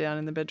bunker down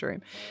in the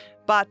bedroom.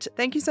 But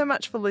thank you so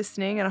much for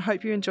listening, and I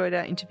hope you enjoyed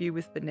our interview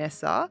with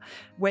Vanessa.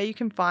 Where you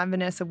can find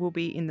Vanessa will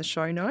be in the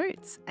show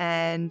notes,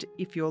 and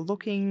if you're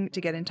looking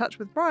to get in touch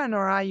with Brian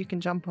or I, you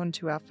can jump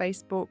onto our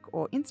Facebook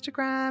or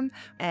Instagram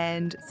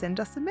and send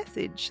us a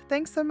message.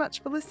 Thanks so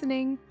much for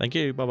listening. Thank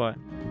you. Bye-bye.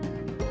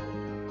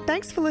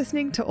 Thanks for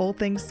listening to All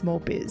Things Small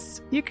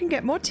Biz. You can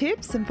get more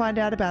tips and find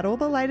out about all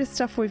the latest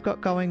stuff we've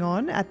got going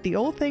on at the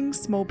All Things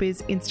Small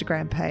Biz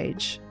Instagram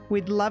page.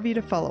 We'd love you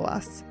to follow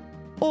us.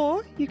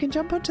 Or you can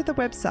jump onto the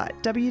website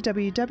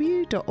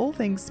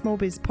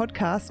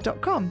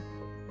www.allthingssmallbizpodcast.com.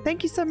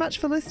 Thank you so much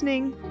for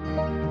listening.